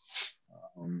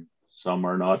 Some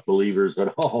are not believers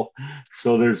at all.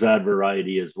 So there's that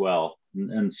variety as well.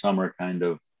 And some are kind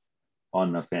of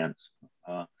on the fence.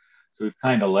 So we've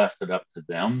kind of left it up to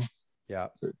them Yeah.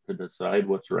 to decide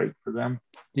what's right for them.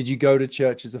 Did you go to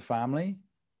church as a family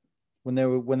when they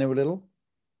were little?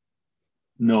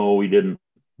 No, we didn't.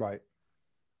 Right.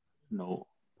 No,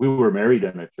 we were married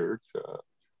in a church,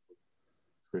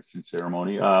 Christian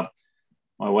ceremony.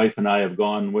 My wife and I have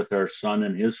gone with our son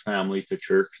and his family to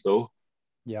church, though.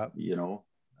 Yeah.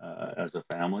 As a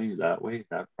family that way,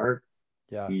 that part.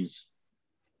 Yeah. He's,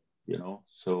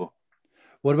 so.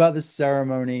 What about the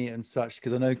ceremony and such?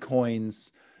 Because I know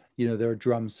coins, there are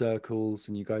drum circles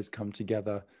and you guys come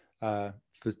together for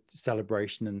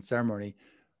celebration and ceremony.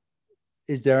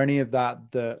 Is there any of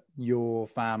that your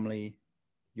family,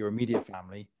 your immediate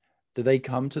family, do they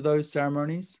come to those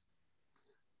ceremonies?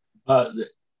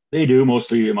 They do.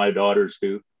 Mostly my daughters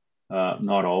do.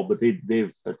 Not all, but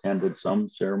they've attended some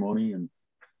ceremony. And,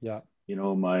 yeah,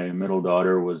 my middle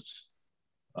daughter was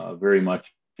very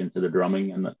much into the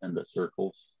drumming and the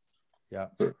circles. Yeah.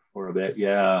 For a bit.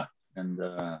 Yeah. And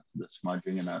the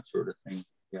smudging and that sort of thing.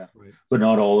 Yeah. Right. But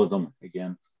not all of them,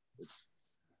 again. It's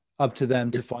up to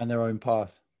them to find their own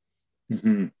path.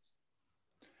 Mm-hmm.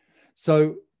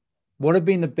 So what have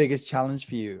been the biggest challenge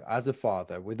for you as a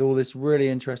father with all this really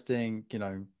interesting,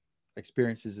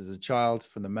 experiences as a child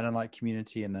from the Mennonite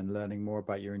community, and then learning more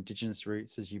about your Indigenous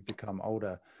roots as you become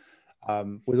older,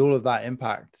 with all of that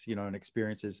impact, and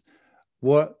experiences,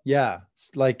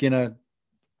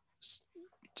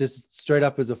 just straight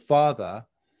up as a father,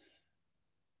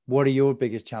 what are your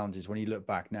biggest challenges when you look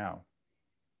back now?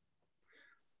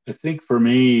 I think for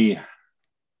me,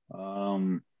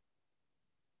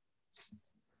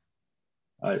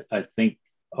 I think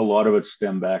a lot of it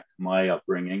stemmed back to my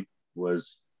upbringing,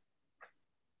 was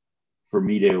for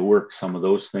me to work some of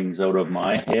those things out of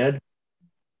my head.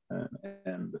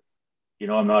 And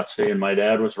I'm not saying my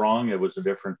dad was wrong. It was a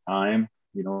different time,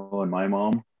 and my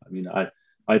mom.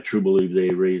 I truly believe they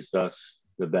raised us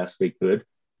the best they could.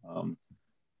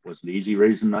 Wasn't easy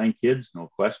raising 9 kids, no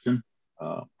question.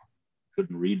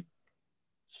 Couldn't read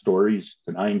stories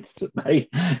to 9 kids at night.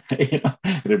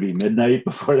 It'd be midnight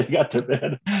before they got to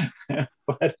bed.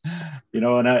 But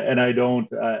I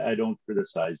don't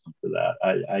criticize them for that.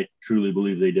 I truly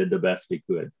believe they did the best they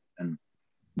could. And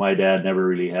my dad never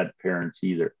really had parents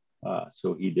either,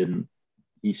 so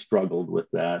he struggled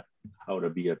with that. how to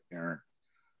be a parent.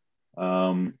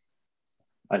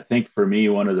 I think for me,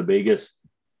 one of the biggest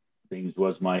things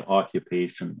was my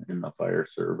occupation in the fire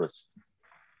service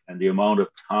and the amount of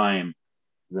time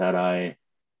that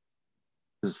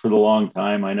because for the long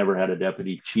time, I never had a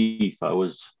deputy chief. I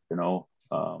was, a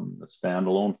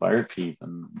standalone fire chief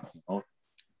and,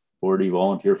 40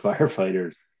 volunteer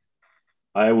firefighters.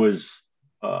 I was,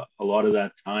 a lot of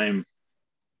that time,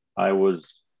 I was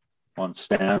on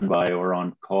standby or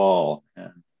on call.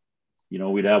 And,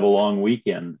 we'd have a long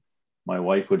weekend. My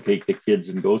wife would take the kids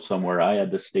and go somewhere. I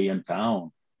had to stay in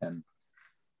town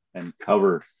and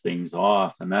cover things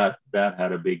off. And that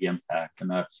had a big impact. And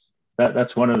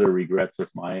that's one of the regrets of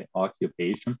my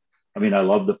occupation. I mean, I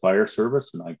love the fire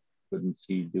service and I couldn't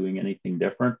see doing anything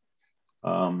different.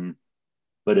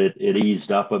 But it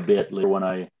eased up a bit later when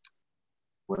I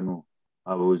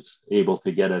was able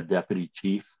to get a deputy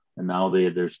chief, and now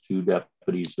there's 2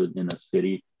 deputies in a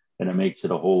city, and it makes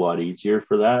it a whole lot easier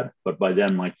for that. But by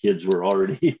then my kids were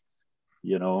already,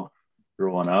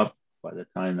 growing up by the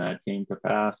time that came to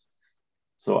pass.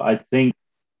 So I think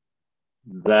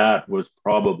that was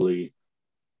probably,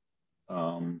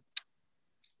 I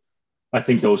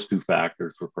think those 2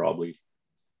 factors were probably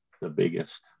the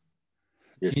biggest.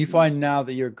 Do you find now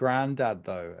that you're a granddad,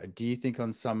 though, do you think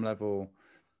on some level,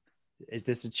 is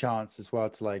this a chance as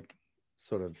well to like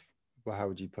sort of, well, how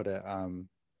would you put it?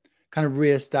 Kind of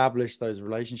reestablish those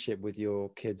relationship with your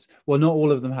kids? Well, not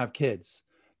all of them have kids,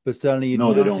 but certainly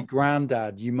as a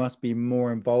granddad, you must be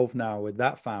more involved now with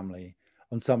that family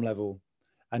on some level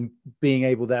and being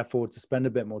able, therefore, to spend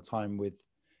a bit more time with,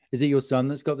 is it your son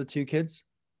that's got the 2 kids?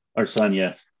 Our son,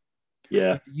 yes.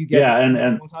 Yeah. So you get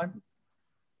and more time?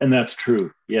 And that's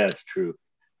true. Yeah, it's true.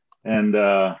 And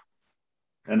our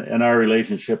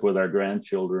relationship with our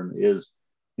grandchildren is,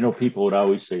 people would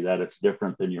always say that it's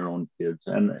different than your own kids.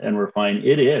 And we're fine.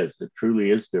 It truly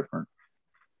is different.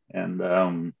 And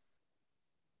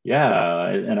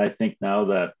and I think now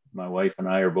that my wife and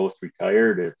I are both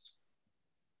retired, it's,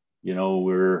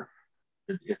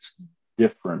 it's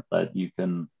different that you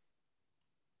can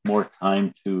more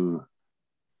time to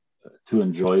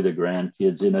enjoy the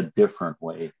grandkids in a different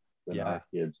way than our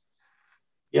kids,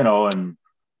 and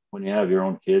when you have your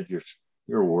own kids,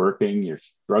 you're working, you're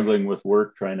struggling with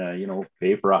work, trying to,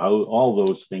 pay for a house, all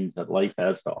those things that life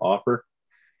has to offer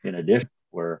in addition,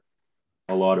 where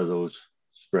a lot of those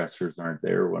stressors aren't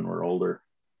there when we're older.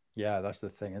 Yeah, that's the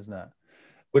thing, isn't it?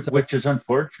 Which is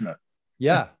unfortunate.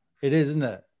 Yeah, it is, isn't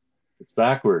it? It's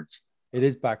backwards. It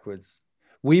is backwards.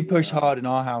 We push hard in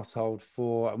our household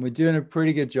and we're doing a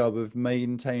pretty good job of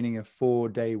maintaining a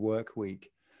 4-day work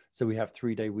week. So we have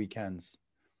 3-day weekends.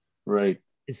 Right.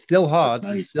 It's still hard.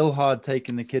 Nice. It's still hard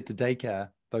taking the kid to daycare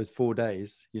those 4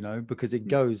 days, because it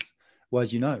goes, well,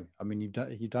 as you know, I mean, you've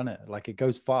done it. Like it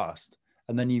goes fast.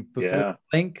 And then before you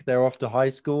think they're off to high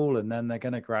school and then they're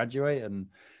going to graduate. And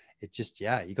it just,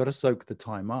 you got to soak the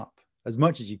time up as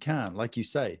much as you can. Like you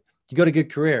say, you got a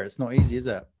good career. It's not easy, is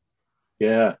it?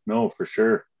 Yeah, no, for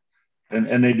sure.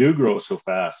 And they do grow so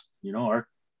fast. Our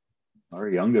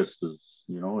youngest is,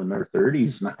 in their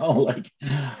 30s now. Like,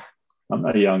 I'm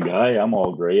not a young guy. I'm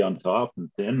all gray on top and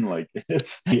thin. Like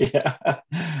it's,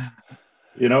 and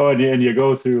you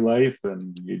go through life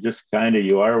and you just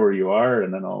you are where you are.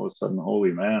 And then all of a sudden,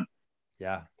 holy man,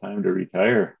 time to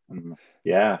retire. And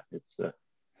it's.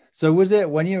 So was it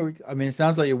when it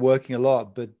sounds like you're working a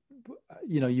lot, but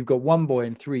you've got 1 boy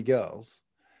and 3 girls.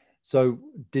 So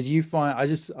did you find,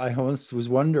 I once was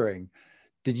wondering,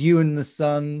 did you and the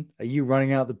son, are you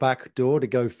running out the back door to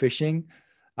go fishing?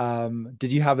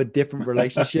 Did you have a different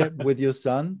relationship with your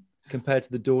son compared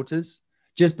to the daughters?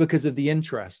 Just because of the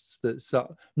interests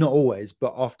not always,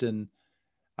 but often,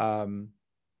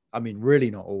 really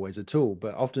not always at all,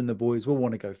 but often the boys will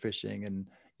want to go fishing and,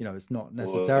 it's not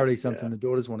necessarily something the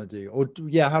daughters want to do. Or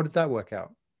how did that work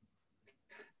out?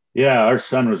 Yeah, our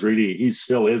son he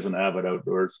still is an avid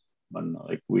outdoors. And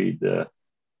like we'd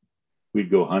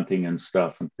go hunting and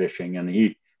stuff and fishing, and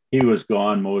he was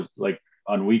gone most, like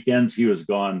on weekends he was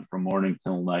gone from morning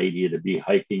till night. He had to be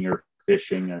hiking or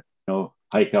fishing,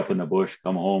 hike up in the bush,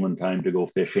 come home in time to go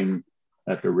fishing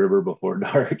at the river before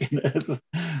dark.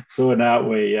 So in that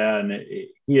way, and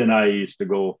he and I used to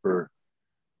go for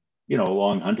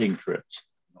long hunting trips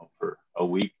for a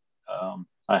week.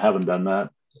 I haven't done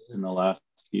that in the last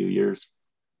few years,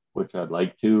 which I'd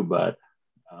like to, but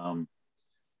and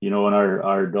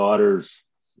our daughters,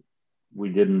 we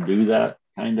didn't do that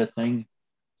kind of thing.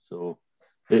 So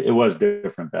it was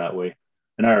different that way.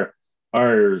 And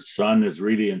our son is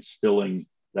really instilling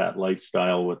that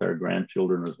lifestyle with our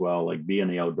grandchildren as well, like be in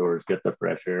the outdoors, get the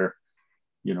fresh air,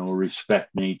 respect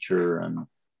nature. And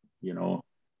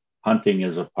hunting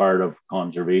is a part of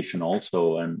conservation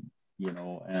also. And,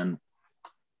 and,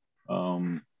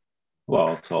 um,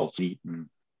 well, it's also eating,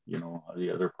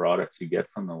 the other products you get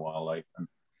from the wildlife. And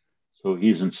so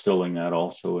he's instilling that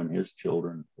also in his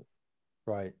children.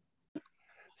 Right.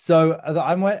 So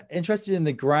I'm interested in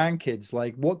the grandkids.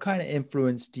 Like, what kind of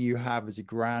influence do you have as a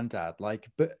granddad? Like,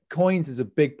 but coins is a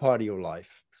big part of your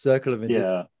life, Circle of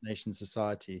Indigenous Nations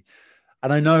Society.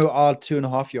 And I know our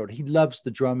 2.5-year-old, he loves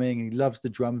the drumming, he loves the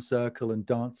drum circle and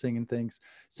dancing and things.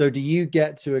 So do you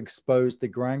get to expose the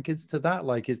grandkids to that?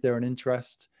 Like, is there an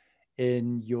interest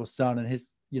in your son and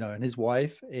his, and his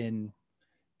wife in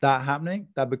that happening,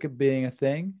 that being a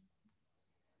thing?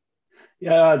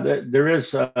 Yeah, there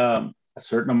is a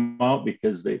certain amount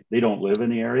because they don't live in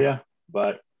the area,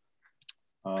 but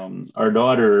our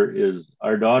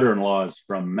daughter-in-law is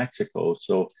from Mexico,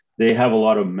 so they have a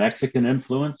lot of Mexican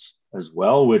influence as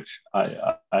well, which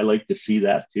I like to see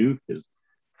that too, because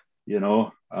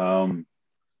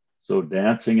so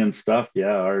dancing and stuff.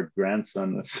 Yeah, our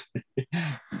grandson is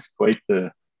he's quite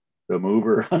the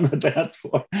mover on the dance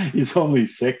floor. He's only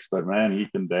 6, but man, he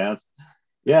can dance.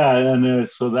 Yeah, and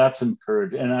so that's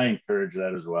encouraged, and I encourage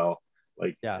that as well.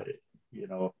 Like, yeah,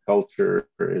 culture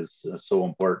is so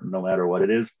important, no matter what it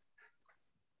is.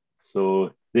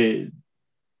 So and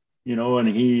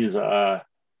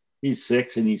he's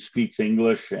 6 and he speaks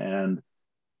English and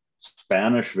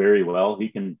Spanish very well. He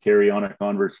can carry on a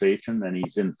conversation, and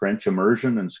he's in French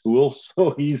immersion in school,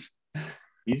 so he's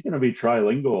going to be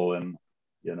trilingual, and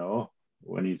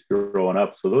when he's growing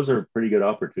up. So those are pretty good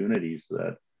opportunities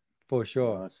that. For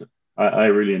sure. So I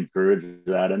really encourage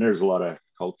that. And there's a lot of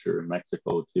culture in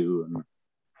Mexico too. And,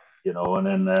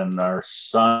 and then our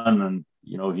son, and,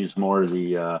 he's more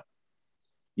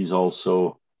he's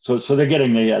also, so they're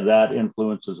getting that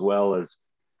influence as well as,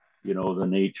 the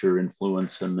nature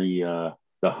influence and the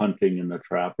hunting and the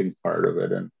trapping part of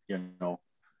it. And,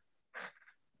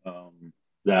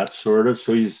 that sort of,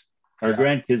 so our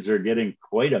grandkids are getting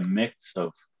quite a mix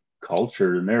of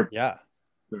culture, and they're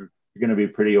going to be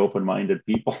pretty open-minded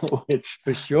people, which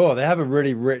for sure, they have a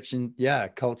really rich and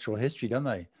cultural history, don't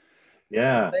they?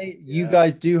 Yeah. So you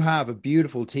guys do have a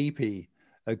beautiful teepee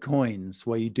at Coins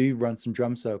where you do run some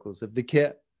drum circles. Have the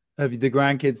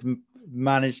grandkids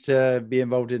managed to be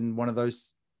involved in one of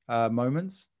those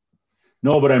moments?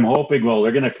 No, but I'm hoping. Well,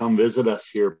 they're going to come visit us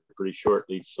here pretty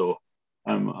shortly, so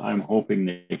I'm hoping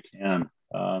they can.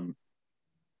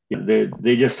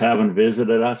 They just haven't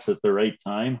visited us at the right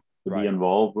time to be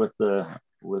involved with the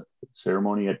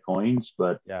ceremony at Coins,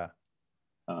 but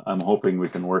I'm hoping we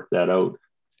can work that out.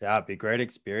 Yeah, it'd be a great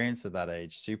experience at that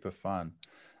age. Super fun.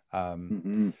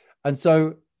 And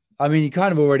so, I mean, you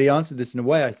kind of already answered this in a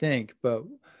way, I think, but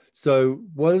so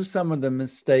what are some of the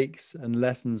mistakes and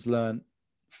lessons learned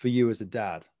for you as a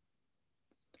dad?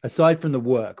 Aside from the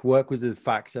work was a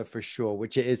factor for sure,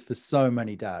 which it is for so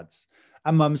many dads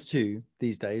and mums too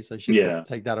these days. I shouldn't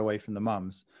take that away from the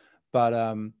mums, but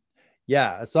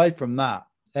aside from that,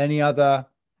 any other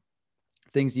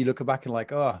things you look back and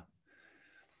like, oh.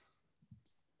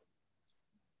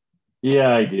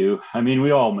 Yeah, I do. I mean,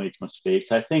 we all make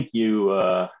mistakes. I think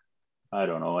I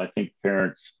don't know. I think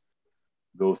parents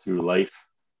go through life.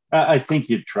 I think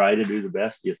you try to do the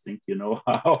best you think you know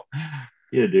how.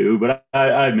 You do, but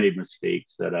I've made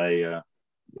mistakes that I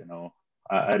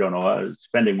don't know.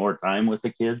 Spending more time with the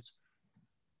kids,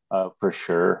 for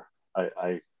sure.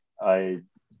 I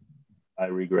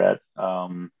regret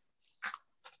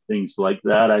things like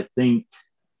that. I think,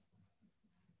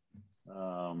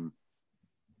 and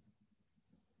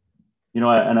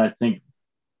I think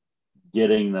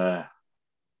getting the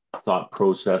thought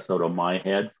process out of my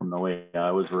head from the way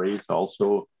I was raised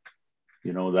also,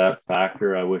 that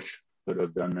factor. I wish could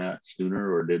have done that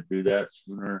sooner or did do that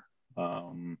sooner.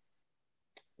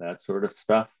 That sort of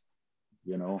stuff,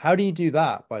 How do you do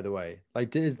that, by the way?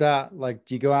 Like, is that like,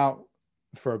 do you go out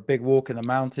for a big walk in the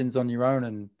mountains on your own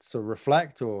and sort of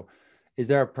reflect, or is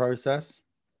there a process?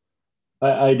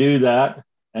 I do that.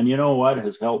 And you know what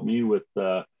has helped me with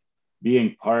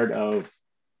being part of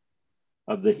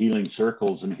the healing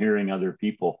circles and hearing other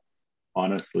people,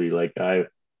 honestly, like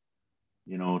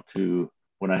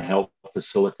when I help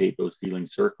facilitate those healing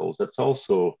circles, that's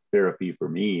also therapy for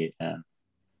me. And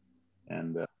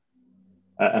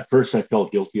at first I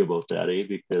felt guilty about that,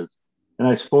 because, and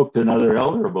I spoke to another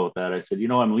elder about that. I said,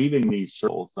 I'm leaving these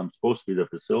circles. I'm supposed to be the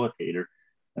facilitator,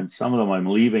 and some of them I'm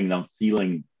leaving them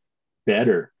feeling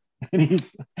better. And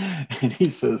he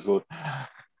says, well,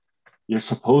 you're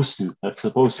supposed to. That's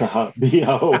supposed to be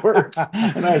how it works.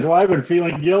 And I said, well, I've been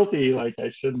feeling guilty, like I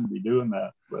shouldn't be doing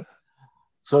that. But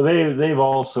so they've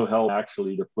also helped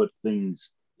actually to put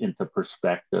things into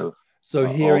perspective. So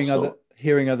Also,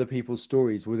 hearing other people's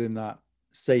stories within that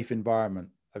safe environment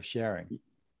of sharing.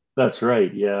 that's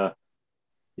right. Yeah.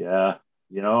 Yeah.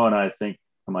 And I think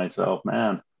to myself,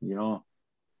 man,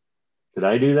 did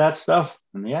I do that stuff?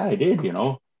 And yeah, I did,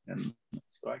 and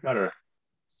so I got to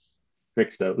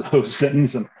fix those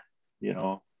things and, you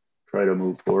know, try to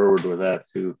move forward with that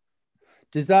too.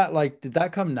 Did that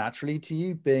come naturally to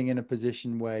you being in a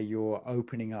position where you're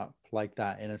opening up like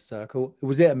that in a circle?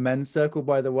 Was it a men's circle,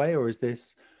 by the way, or is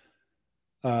this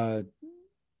uh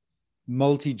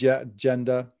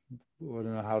multi-gender? I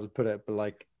don't know how to put it, but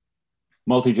like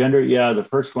Multi-gender. Yeah. The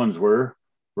first ones were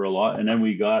for a lot. And then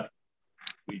we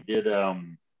did,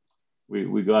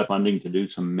 we got funding to do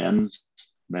some men's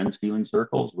healing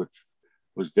circles, which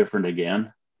was different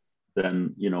again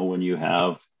than, when you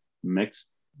have mixed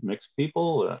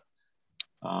people.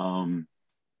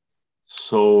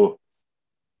 So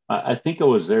I think I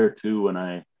was there too when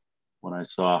I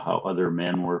saw how other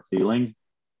men were feeling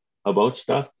about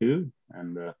stuff too,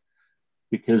 and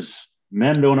because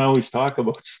men don't always talk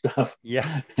about stuff,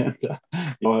 yeah. and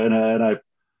I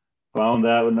found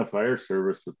that in the fire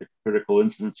service with the critical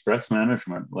incident stress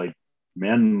management, like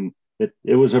men,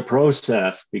 it was a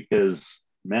process because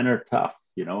men are tough.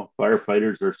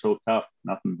 Firefighters are so tough.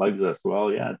 Nothing bugs us.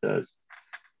 Well, yeah, it does.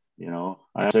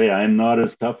 I say I'm not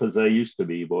as tough as I used to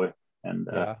be, boy, and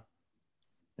Yeah.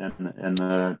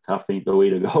 tough ain't the way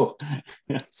to go.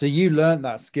 So you learned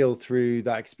that skill through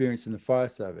that experience in the fire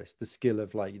service, the skill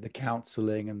of like the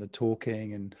counseling and the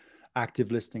talking and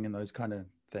active listening and those kind of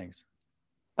things.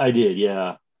 I did,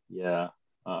 yeah, yeah.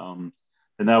 Um,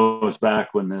 and that was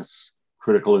back when this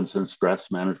critical incident stress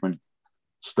management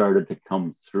started to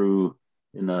come through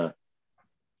in the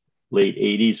late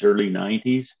 '80s, early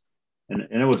 '90s, and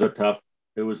it was a tough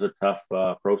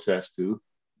process too,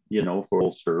 for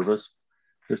full service.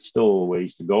 There's still a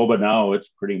ways to go, but now it's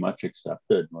pretty much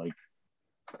accepted. Like,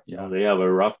 Yeah. they have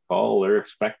a rough call, they're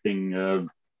expecting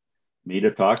me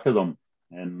to talk to them,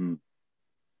 and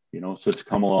so it's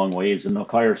come a long ways, and the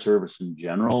fire service in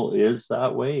general is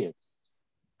that way.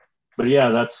 But yeah,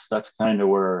 that's kind of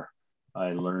where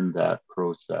I learned that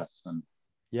process. And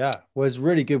Yeah. Well, it's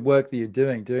really good work that you're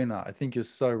doing that. I think you're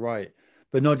so right.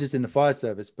 But not just in the fire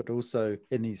service, but also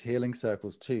in these healing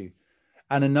circles too.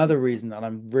 And another reason, and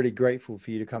I'm really grateful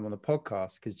for you to come on the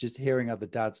podcast, because just hearing other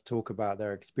dads talk about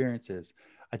their experiences,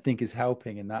 I think is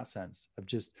helping in that sense of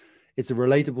just, it's a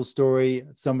relatable story.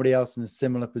 Somebody else in a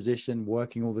similar position,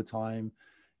 working all the time,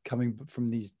 coming from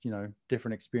these,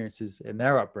 different experiences in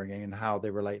their upbringing and how they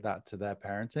relate that to their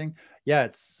parenting. Yeah,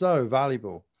 it's so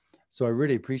valuable. So I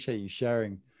really appreciate you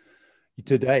sharing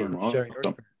today, sharing your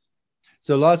experience.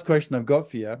 So last question I've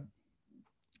got for you,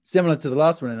 similar to the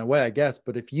last one in a way, I guess,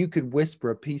 but if you could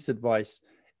whisper a piece of advice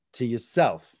to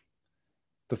yourself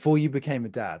before you became a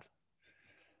dad,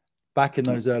 back in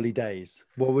those early days,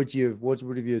 what would you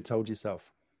have told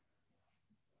yourself?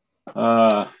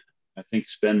 I think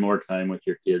spend more time with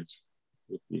your kids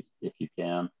if you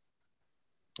can.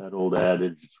 That old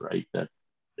adage is right, that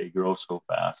they grow so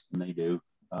fast, and they do.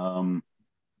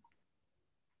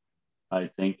 I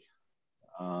think,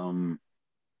 and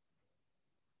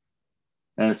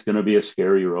it's going to be a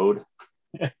scary road,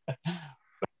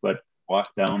 but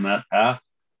walk down that path,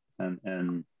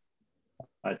 and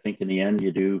I think in the end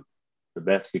you do the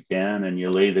best you can, and you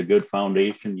lay the good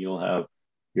foundation. Your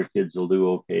kids will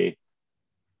do okay.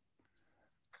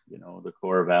 The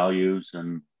core values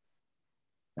and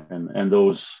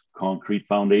those concrete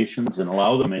foundations, and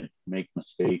allow them to make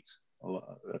mistakes.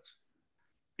 That's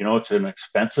it's an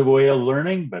expensive way of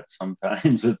learning, but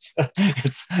sometimes it's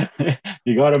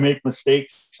you got to make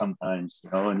mistakes sometimes,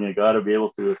 and you got to be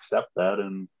able to accept that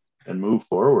and move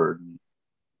forward and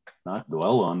not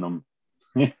dwell on them.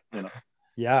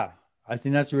 Yeah, I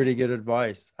think that's really good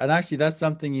advice. And actually, that's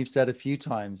something you've said a few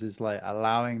times, is like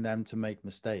allowing them to make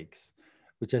mistakes,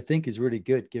 which I think is really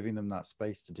good, giving them that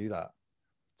space to do that.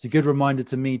 It's a good reminder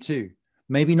to me too.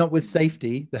 Maybe not with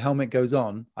safety, the helmet goes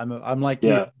on. I'm like you.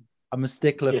 Yeah. I'm a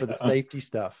stickler for the Yeah. safety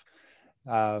stuff.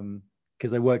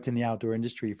 Because I worked in the outdoor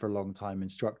industry for a long time,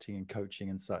 instructing and coaching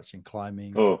and such, and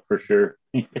climbing. Oh, for sure.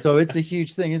 So it's a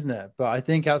huge thing, isn't it? But I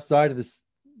think outside of this,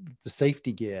 the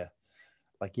safety gear,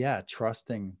 like, yeah,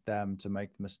 trusting them to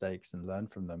make mistakes and learn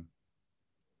from them.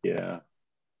 Yeah.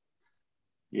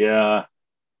 Yeah.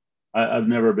 I've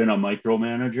never been a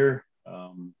micromanager,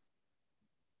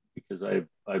 because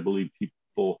I believe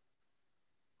people,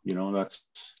 that's,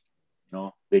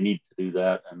 they need to do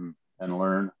that and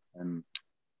learn. And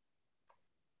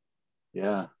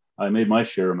yeah, I made my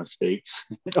share of mistakes.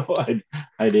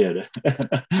 I did.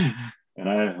 And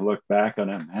I look back on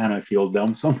it, man, I feel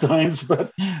dumb sometimes,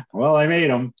 but well, I made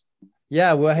them.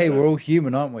 Yeah, well, hey, Uh, we're all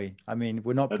human, aren't we? I mean,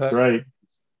 we're not that's perfect, right.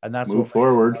 and that's Move what makes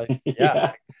forward. life. Yeah,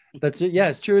 Yeah. that's it. Yeah,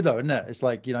 it's true though, isn't it? It's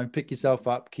like, pick yourself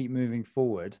up, keep moving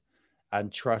forward, and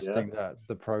Yeah. trusting that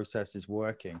the process is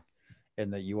working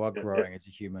and that you are Yeah. growing as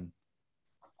a human.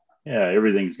 Yeah.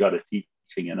 Everything's got a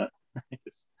teaching in it.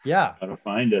 Just Yeah. gotta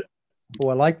find it. Oh,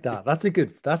 I like that. That's a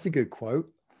good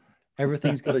quote.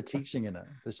 Everything's got a teaching in it.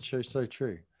 That's true. So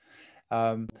true.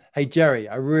 Hey, Jerry,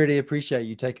 I really appreciate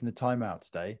you taking the time out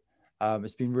today.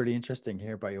 It's been really interesting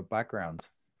hearing about your background,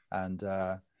 and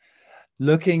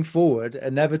looking forward,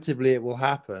 inevitably it will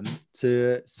happen,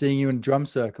 to seeing you in drum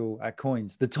circle at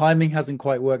Coins. The timing hasn't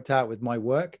quite worked out with my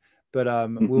work, but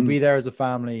we'll be there as a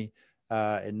family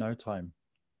in no time.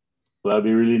 Well, that'd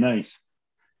be really nice.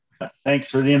 Thanks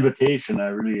for the invitation. I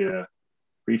really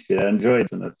appreciate it. I enjoyed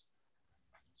it. And it's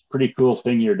a pretty cool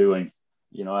thing you're doing,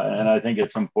 and I think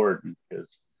it's important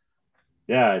because,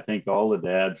 yeah, I think all the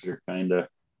dads are kind of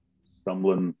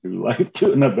stumbling through life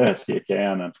doing the best you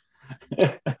can.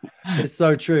 And It's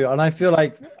so true. And I feel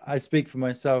like I speak for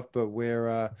myself, but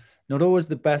we're not always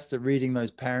the best at reading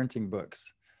those parenting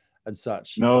books and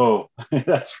such. no,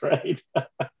 that's right.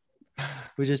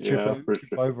 We just trip, Yeah, for trip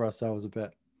sure. over ourselves a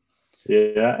bit.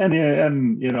 Yeah, and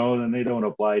they don't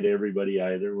apply to everybody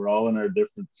either. We're all in our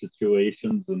different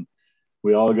situations, and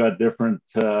we all got different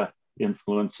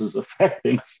influences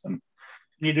affecting us. And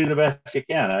you do the best you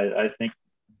can. I think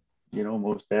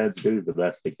most dads do the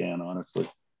best they can, honestly.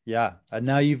 Yeah. And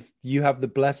now you have the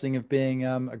blessing of being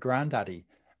a granddaddy,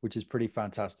 which is pretty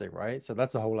fantastic, right? So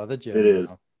that's a whole other It journey is.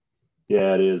 now.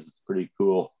 Yeah, it is. It's pretty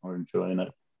cool. We're enjoying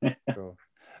it. Cool.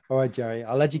 All right, Jerry,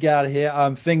 I'll let you get out of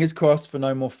here. Fingers crossed for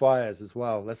no more fires as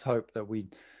well. Let's hope that we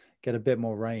get a bit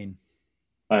more rain.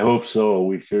 I hope so.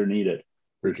 We sure need it,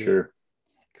 We for do. sure.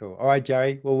 Cool. All right,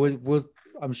 Jerry. Well,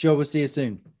 I'm sure we'll see you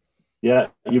soon. Yeah,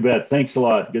 you bet. Thanks a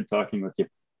lot. Good talking with you.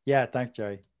 Yeah, thanks,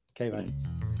 Jerry. Okay, man. Thanks.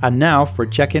 And now for a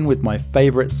check-in with my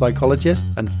favorite psychologist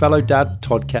and fellow dad,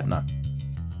 Todd Kepner.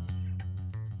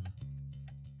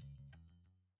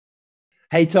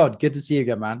 Hey, Todd. Good to see you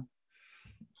again, man.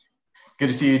 Good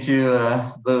to see you too,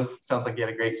 Lou. Sounds like you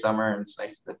had a great summer, and it's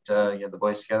nice that you had the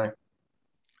boys together.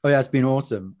 Oh yeah, it's been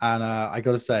awesome. And I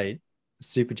got to say,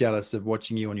 super jealous of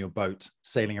watching you on your boat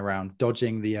sailing around,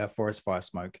 dodging the forest fire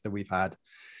smoke that we've had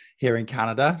here in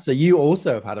Canada. So you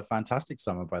also have had a fantastic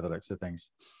summer by the looks of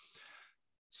things.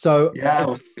 So yeah,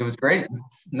 it was great.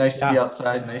 Nice to Yeah. be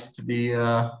outside. Nice to be,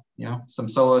 some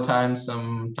solo time,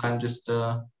 some time just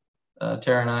Tara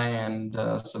and I,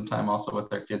 and some time also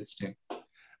with our kids too.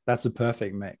 That's a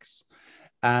perfect mix.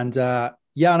 And and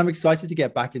I'm excited to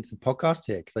get back into the podcast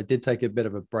here because I did take a bit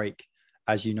of a break,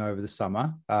 as you know, over the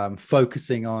summer,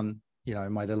 focusing on,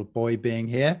 my little boy being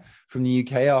here from the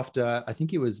UK after, I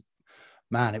think it was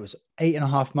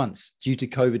 8.5 months due to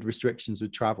COVID restrictions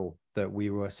with travel that we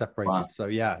were separated.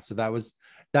 Wow. So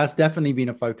that's definitely been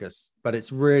a focus, but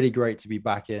it's really great to be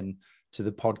back in to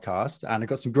the podcast. And I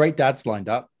got some great dads lined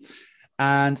up.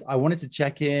 And I wanted to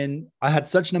check in. I had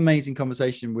such an amazing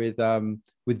conversation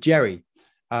with Jerry.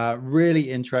 Really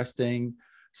interesting.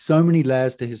 So many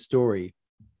layers to his story.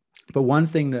 But one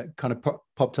thing that kind of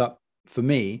popped up for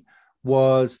me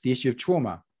was the issue of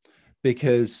trauma,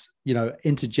 because,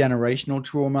 intergenerational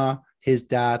trauma, his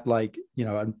dad,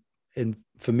 and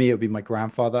for me, it would be my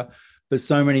grandfather. But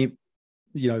so many,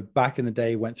 back in the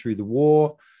day went through the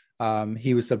war.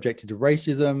 He was subjected to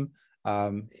racism.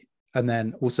 And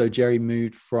then also Jerry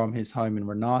moved from his home in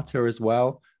Renata as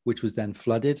well, which was then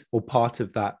flooded, or part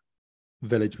of that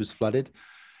village was flooded.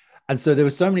 And so there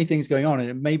were so many things going on, and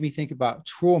it made me think about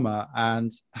trauma and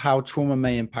how trauma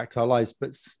may impact our lives.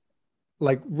 But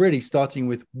really starting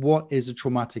with, what is a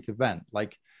traumatic event?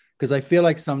 Because I feel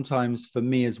like sometimes for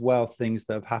me as well, things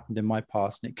that have happened in my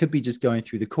past, and it could be just going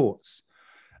through the courts,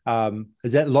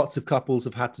 as that lots of couples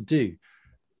have had to do.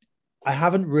 I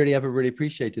haven't really ever really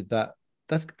appreciated that.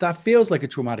 That feels like a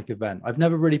traumatic event. I've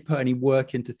never really put any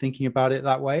work into thinking about it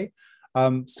that way.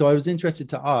 So I was interested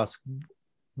to ask,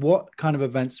 what kind of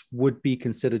events would be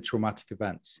considered traumatic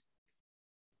events?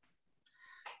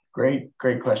 Great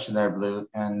question there, Blue.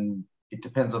 And it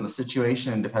depends on the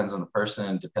situation, and depends on the person,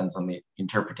 and depends on the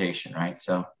interpretation, right?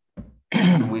 So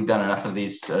we've done enough of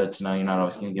these to know you're not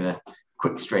always going to get a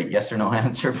quick, straight yes or no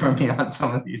answer from me on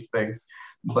some of these things.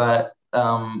 But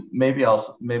maybe I'll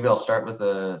start with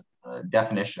a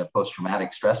definition of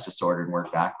post-traumatic stress disorder and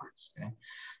work backwards. Okay?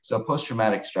 So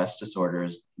post-traumatic stress disorder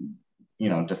is,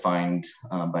 defined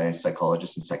by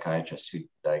psychologists and psychiatrists who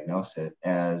diagnose it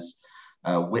as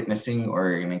witnessing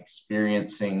or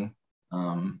experiencing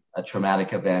a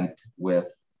traumatic event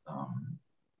with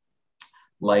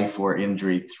life or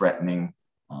injury threatening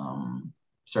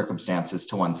circumstances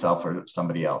to oneself or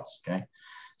somebody else. Okay.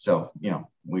 So,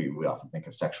 we often think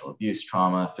of sexual abuse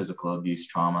trauma, physical abuse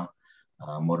trauma,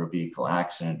 motor vehicle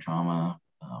accident trauma,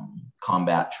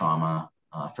 combat trauma,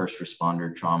 first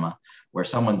responder trauma, where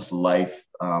someone's life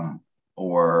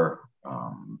or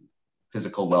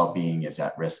physical well-being is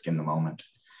at risk in the moment.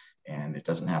 And it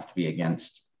doesn't have to be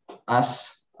against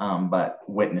us, but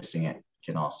witnessing it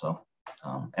can also.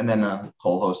 And then a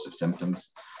whole host of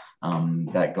symptoms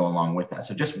that go along with that.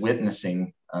 So just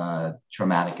witnessing a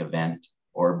traumatic event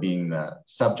or being the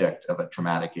subject of a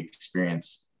traumatic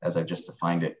experience, as I've just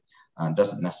defined it,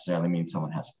 doesn't necessarily mean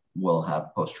someone will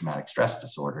have post-traumatic stress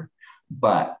disorder.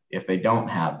 But if they don't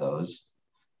have those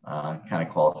kind of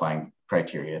qualifying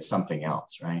criteria, it's something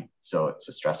else, right? So it's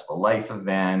a stressful life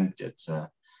event. It's a,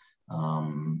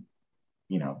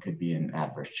 could be an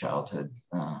adverse childhood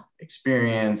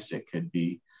experience. It could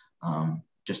be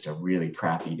just a really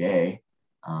crappy day.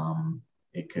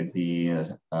 It could be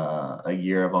a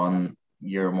year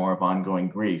or more of ongoing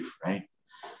grief, right?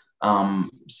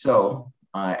 So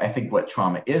I think what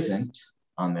trauma isn't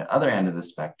on the other end of the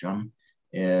spectrum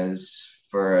is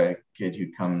for a kid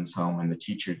who comes home and the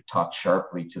teacher talks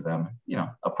sharply to them,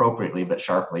 appropriately, but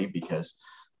sharply because,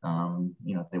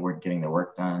 they weren't getting their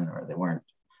work done, or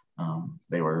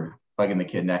they were bugging the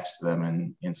kid next to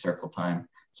them in circle time.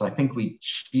 So I think we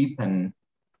cheapen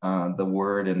the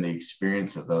word and the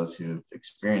experience of those who've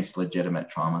experienced legitimate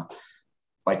trauma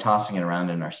by tossing it around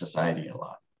in our society a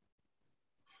lot.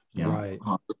 Right.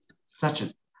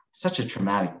 Such a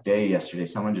traumatic day yesterday.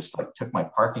 Someone just took my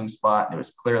parking spot and it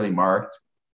was clearly marked.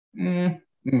 No,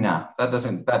 that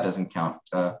doesn't count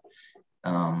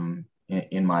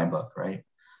in my book, right?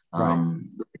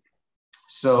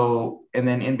 So, and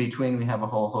then in between, we have a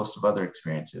whole host of other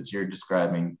experiences. You're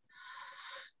describing,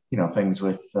 things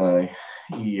with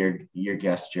your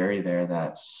guest Jerry there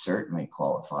that certainly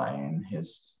qualify, and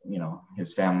his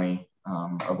family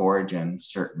of origin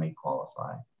certainly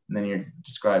qualify. And then you're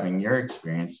describing your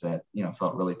experience that,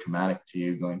 felt really traumatic to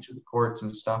you going through the courts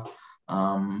and stuff.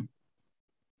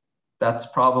 That's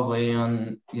probably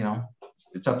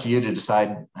it's up to you to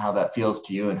decide how that feels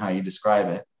to you and how you describe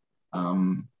it.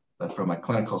 But from a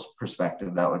clinical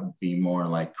perspective, that would be more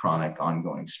like chronic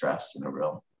ongoing stress in a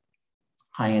real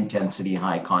high intensity,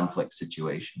 high conflict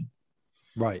situation.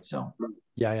 Right. So,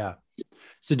 yeah.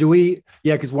 So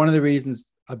because one of the reasons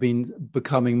I've been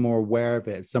becoming more aware of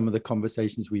it, some of the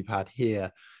conversations we've had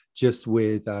here, just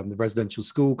with the residential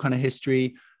school kind of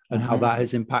history and how that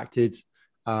has impacted,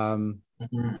 on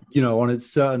a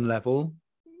certain level,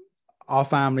 our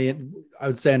family, I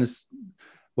would say,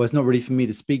 well, it's not really for me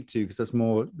to speak to because that's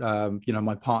more,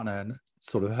 my partner and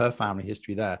sort of her family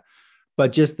history there.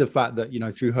 But just the fact that,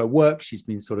 through her work, she's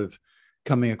been sort of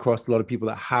coming across a lot of people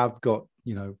that have got,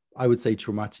 I would say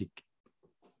traumatic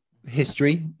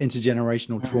history,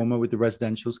 intergenerational trauma with the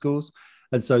residential schools.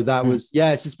 And so that was,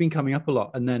 it's just been coming up a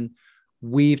lot. And then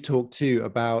we've talked too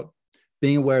about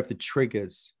being aware of the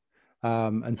triggers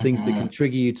and things that can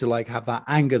trigger you to have that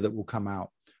anger that will come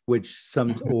out, which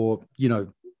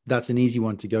that's an easy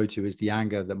one to go to, is the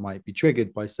anger that might be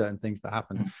triggered by certain things that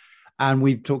happen. And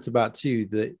we've talked about too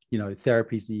that,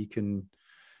 therapies that you can,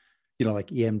 like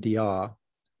EMDR,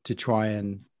 to try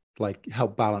and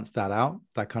help balance that out,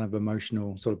 that kind of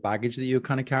emotional sort of baggage that you're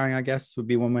kind of carrying, I guess would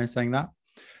be one way of saying that.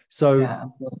 So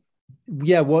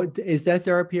what is there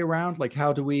therapy around?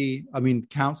 How do we,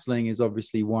 counseling is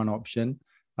obviously one option.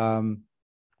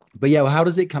 But how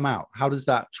does it come out? How does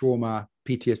that trauma,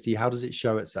 PTSD, how does it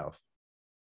show itself?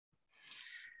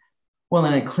 Well,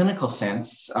 in a clinical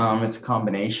sense, it's a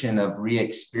combination of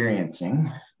re-experiencing,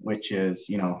 which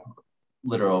is,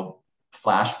 literal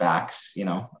flashbacks,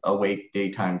 awake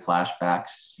daytime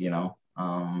flashbacks,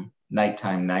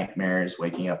 nighttime nightmares,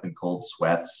 waking up in cold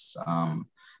sweats,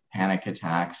 panic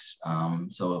attacks.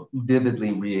 So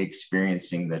vividly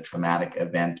re-experiencing the traumatic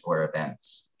event or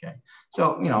events. Okay.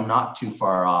 So, not too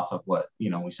far off of what,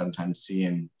 we sometimes see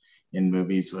in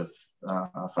movies with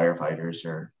firefighters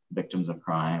or victims of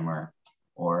crime or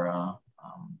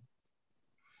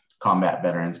combat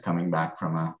veterans coming back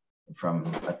from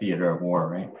a theater of war,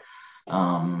 right?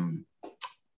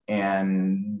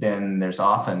 And then there's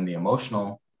often the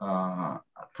emotional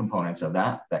components of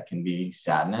that can be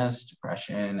sadness,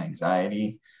 depression,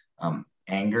 anxiety,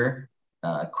 anger,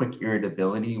 quick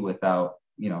irritability without,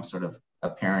 sort of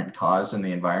apparent cause in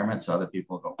the environment. So other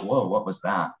people go, whoa, what was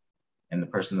that? And the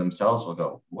person themselves will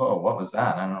go, whoa, what was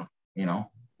that? I don't,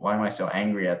 why am I so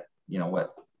angry at,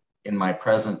 what in my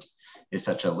present is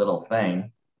such a little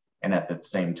thing. And at the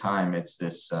same time, it's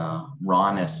this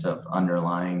rawness of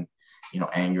underlying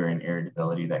anger and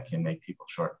irritability that can make people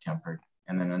short-tempered.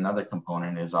 And then another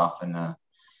component is often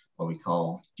what we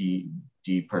call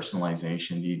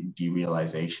depersonalization,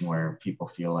 derealization, where people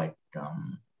feel like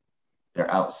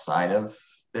they're outside of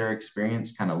their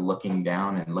experience, kind of looking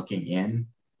down and looking in,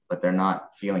 but they're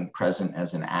not feeling present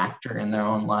as an actor in their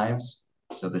own lives.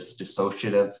 So this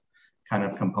dissociative kind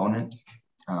of component.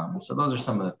 So those are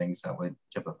some of the things that would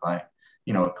typify,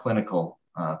 a clinical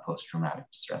post-traumatic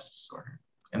stress disorder.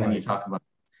 And then you talk about,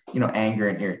 anger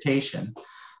and irritation.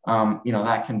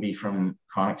 That can be from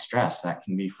chronic stress. That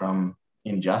can be from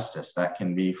injustice. That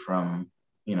can be from,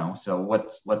 so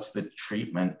what's the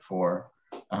treatment for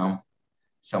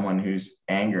someone who's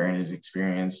anger and has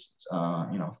experienced,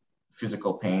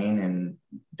 physical pain and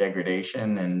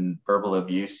degradation and verbal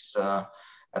abuse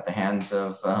at the hands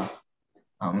of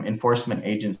enforcement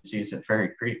agencies at Fairy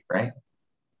Creek, right?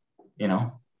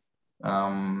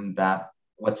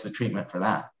 What's the treatment for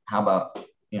that? How about,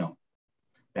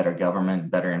 better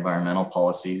government, better environmental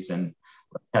policies, and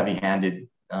heavy-handed,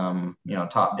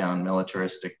 top-down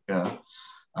militaristic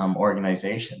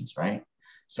organizations, right?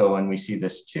 So when we see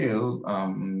this too,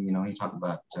 you talk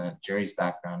about Jerry's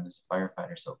background as a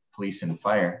firefighter, so police and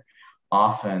fire,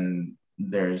 often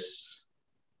there's,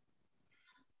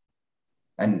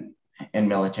 and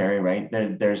military, right?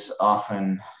 There's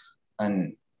often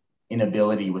an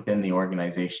inability within the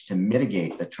organization to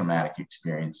mitigate the traumatic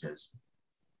experiences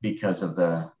because of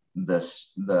the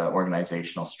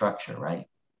organizational structure, right?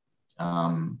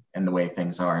 And the way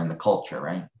things are in the culture,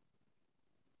 right?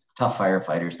 Tough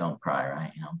firefighters don't cry,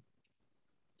 right?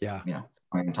 Yeah.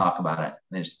 We can talk about it.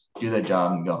 They just do their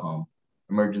job and go home.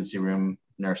 Emergency room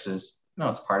nurses, no,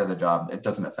 it's part of the job. It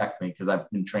doesn't affect me because I've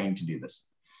been trained to do this.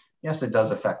 Yes, it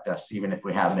does affect us, even if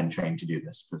we have been trained to do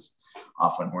this, because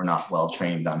often we're not well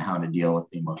trained on how to deal with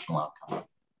the emotional outcome.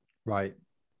 Right.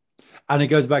 And it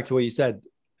goes back to what you said,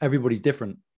 everybody's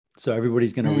different. So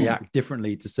everybody's going to react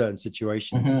differently to certain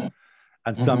situations.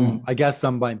 And some, I guess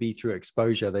some might be through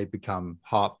exposure, they become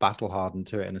battle hardened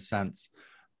to it in a sense.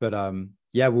 But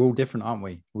we're all different, aren't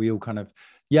we? We all kind of,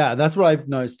 that's what I've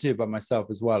noticed too about myself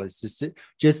as well. It's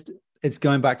just it's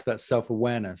going back to that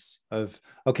self-awareness of,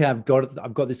 okay, I've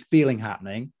got this feeling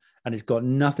happening and it's got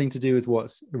nothing to do with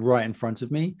what's right in front of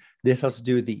me. This has to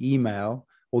do with the email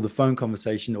or the phone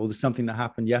conversation or something that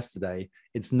happened yesterday.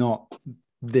 It's not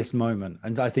this moment.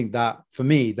 And I think that for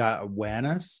me, that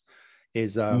awareness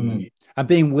is, and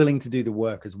being willing to do the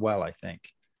work as well, I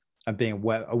think, and being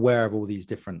aware of all these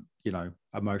different,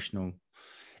 emotional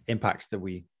impacts that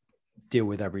we deal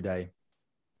with every day.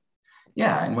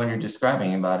 Yeah, and what you're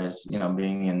describing about is,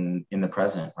 being in the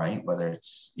present, right? Whether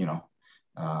it's,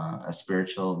 a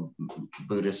spiritual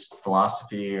Buddhist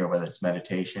philosophy, or whether it's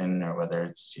meditation, or whether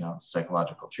it's,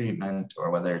 psychological treatment,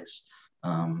 or whether it's,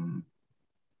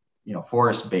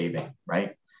 forest bathing,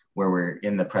 right? Where we're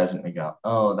in the present, we go,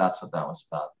 oh, that's what that was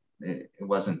about. It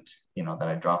wasn't, that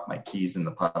I dropped my keys in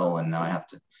the puddle and now I have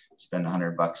to spend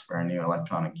 $100 for a new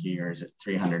electronic key, or is it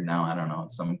 300 now? I don't know.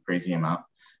 It's some crazy amount.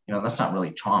 That's not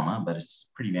really trauma, but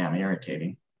it's pretty damn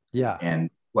irritating. Yeah. And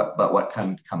what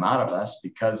can come out of us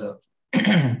because of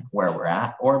where we're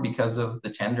at, or because of the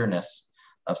tenderness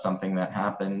of something that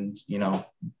happened,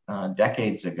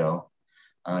 decades ago,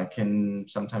 can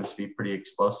sometimes be pretty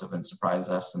explosive and surprise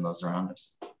us and those around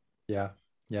us. Yeah.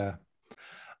 Yeah.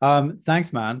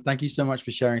 Thanks, man. Thank you so much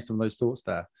for sharing some of those thoughts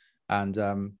there. And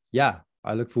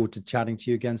I look forward to chatting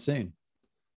to you again soon.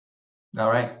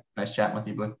 All right. Nice chatting with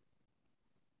you, Blue.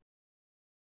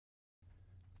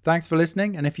 Thanks for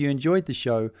listening. And if you enjoyed the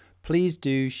show, please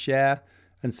do share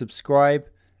and subscribe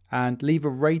and leave a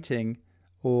rating,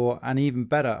 or an even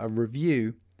better, a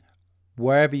review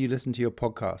wherever you listen to your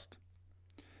podcast.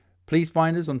 Please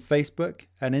find us on Facebook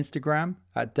and Instagram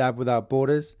at Dab Without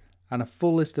Borders, and a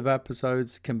full list of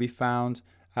episodes can be found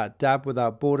at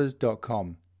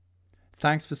dabwithoutborders.com.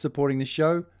 Thanks for supporting the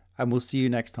show, and we'll see you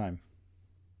next time.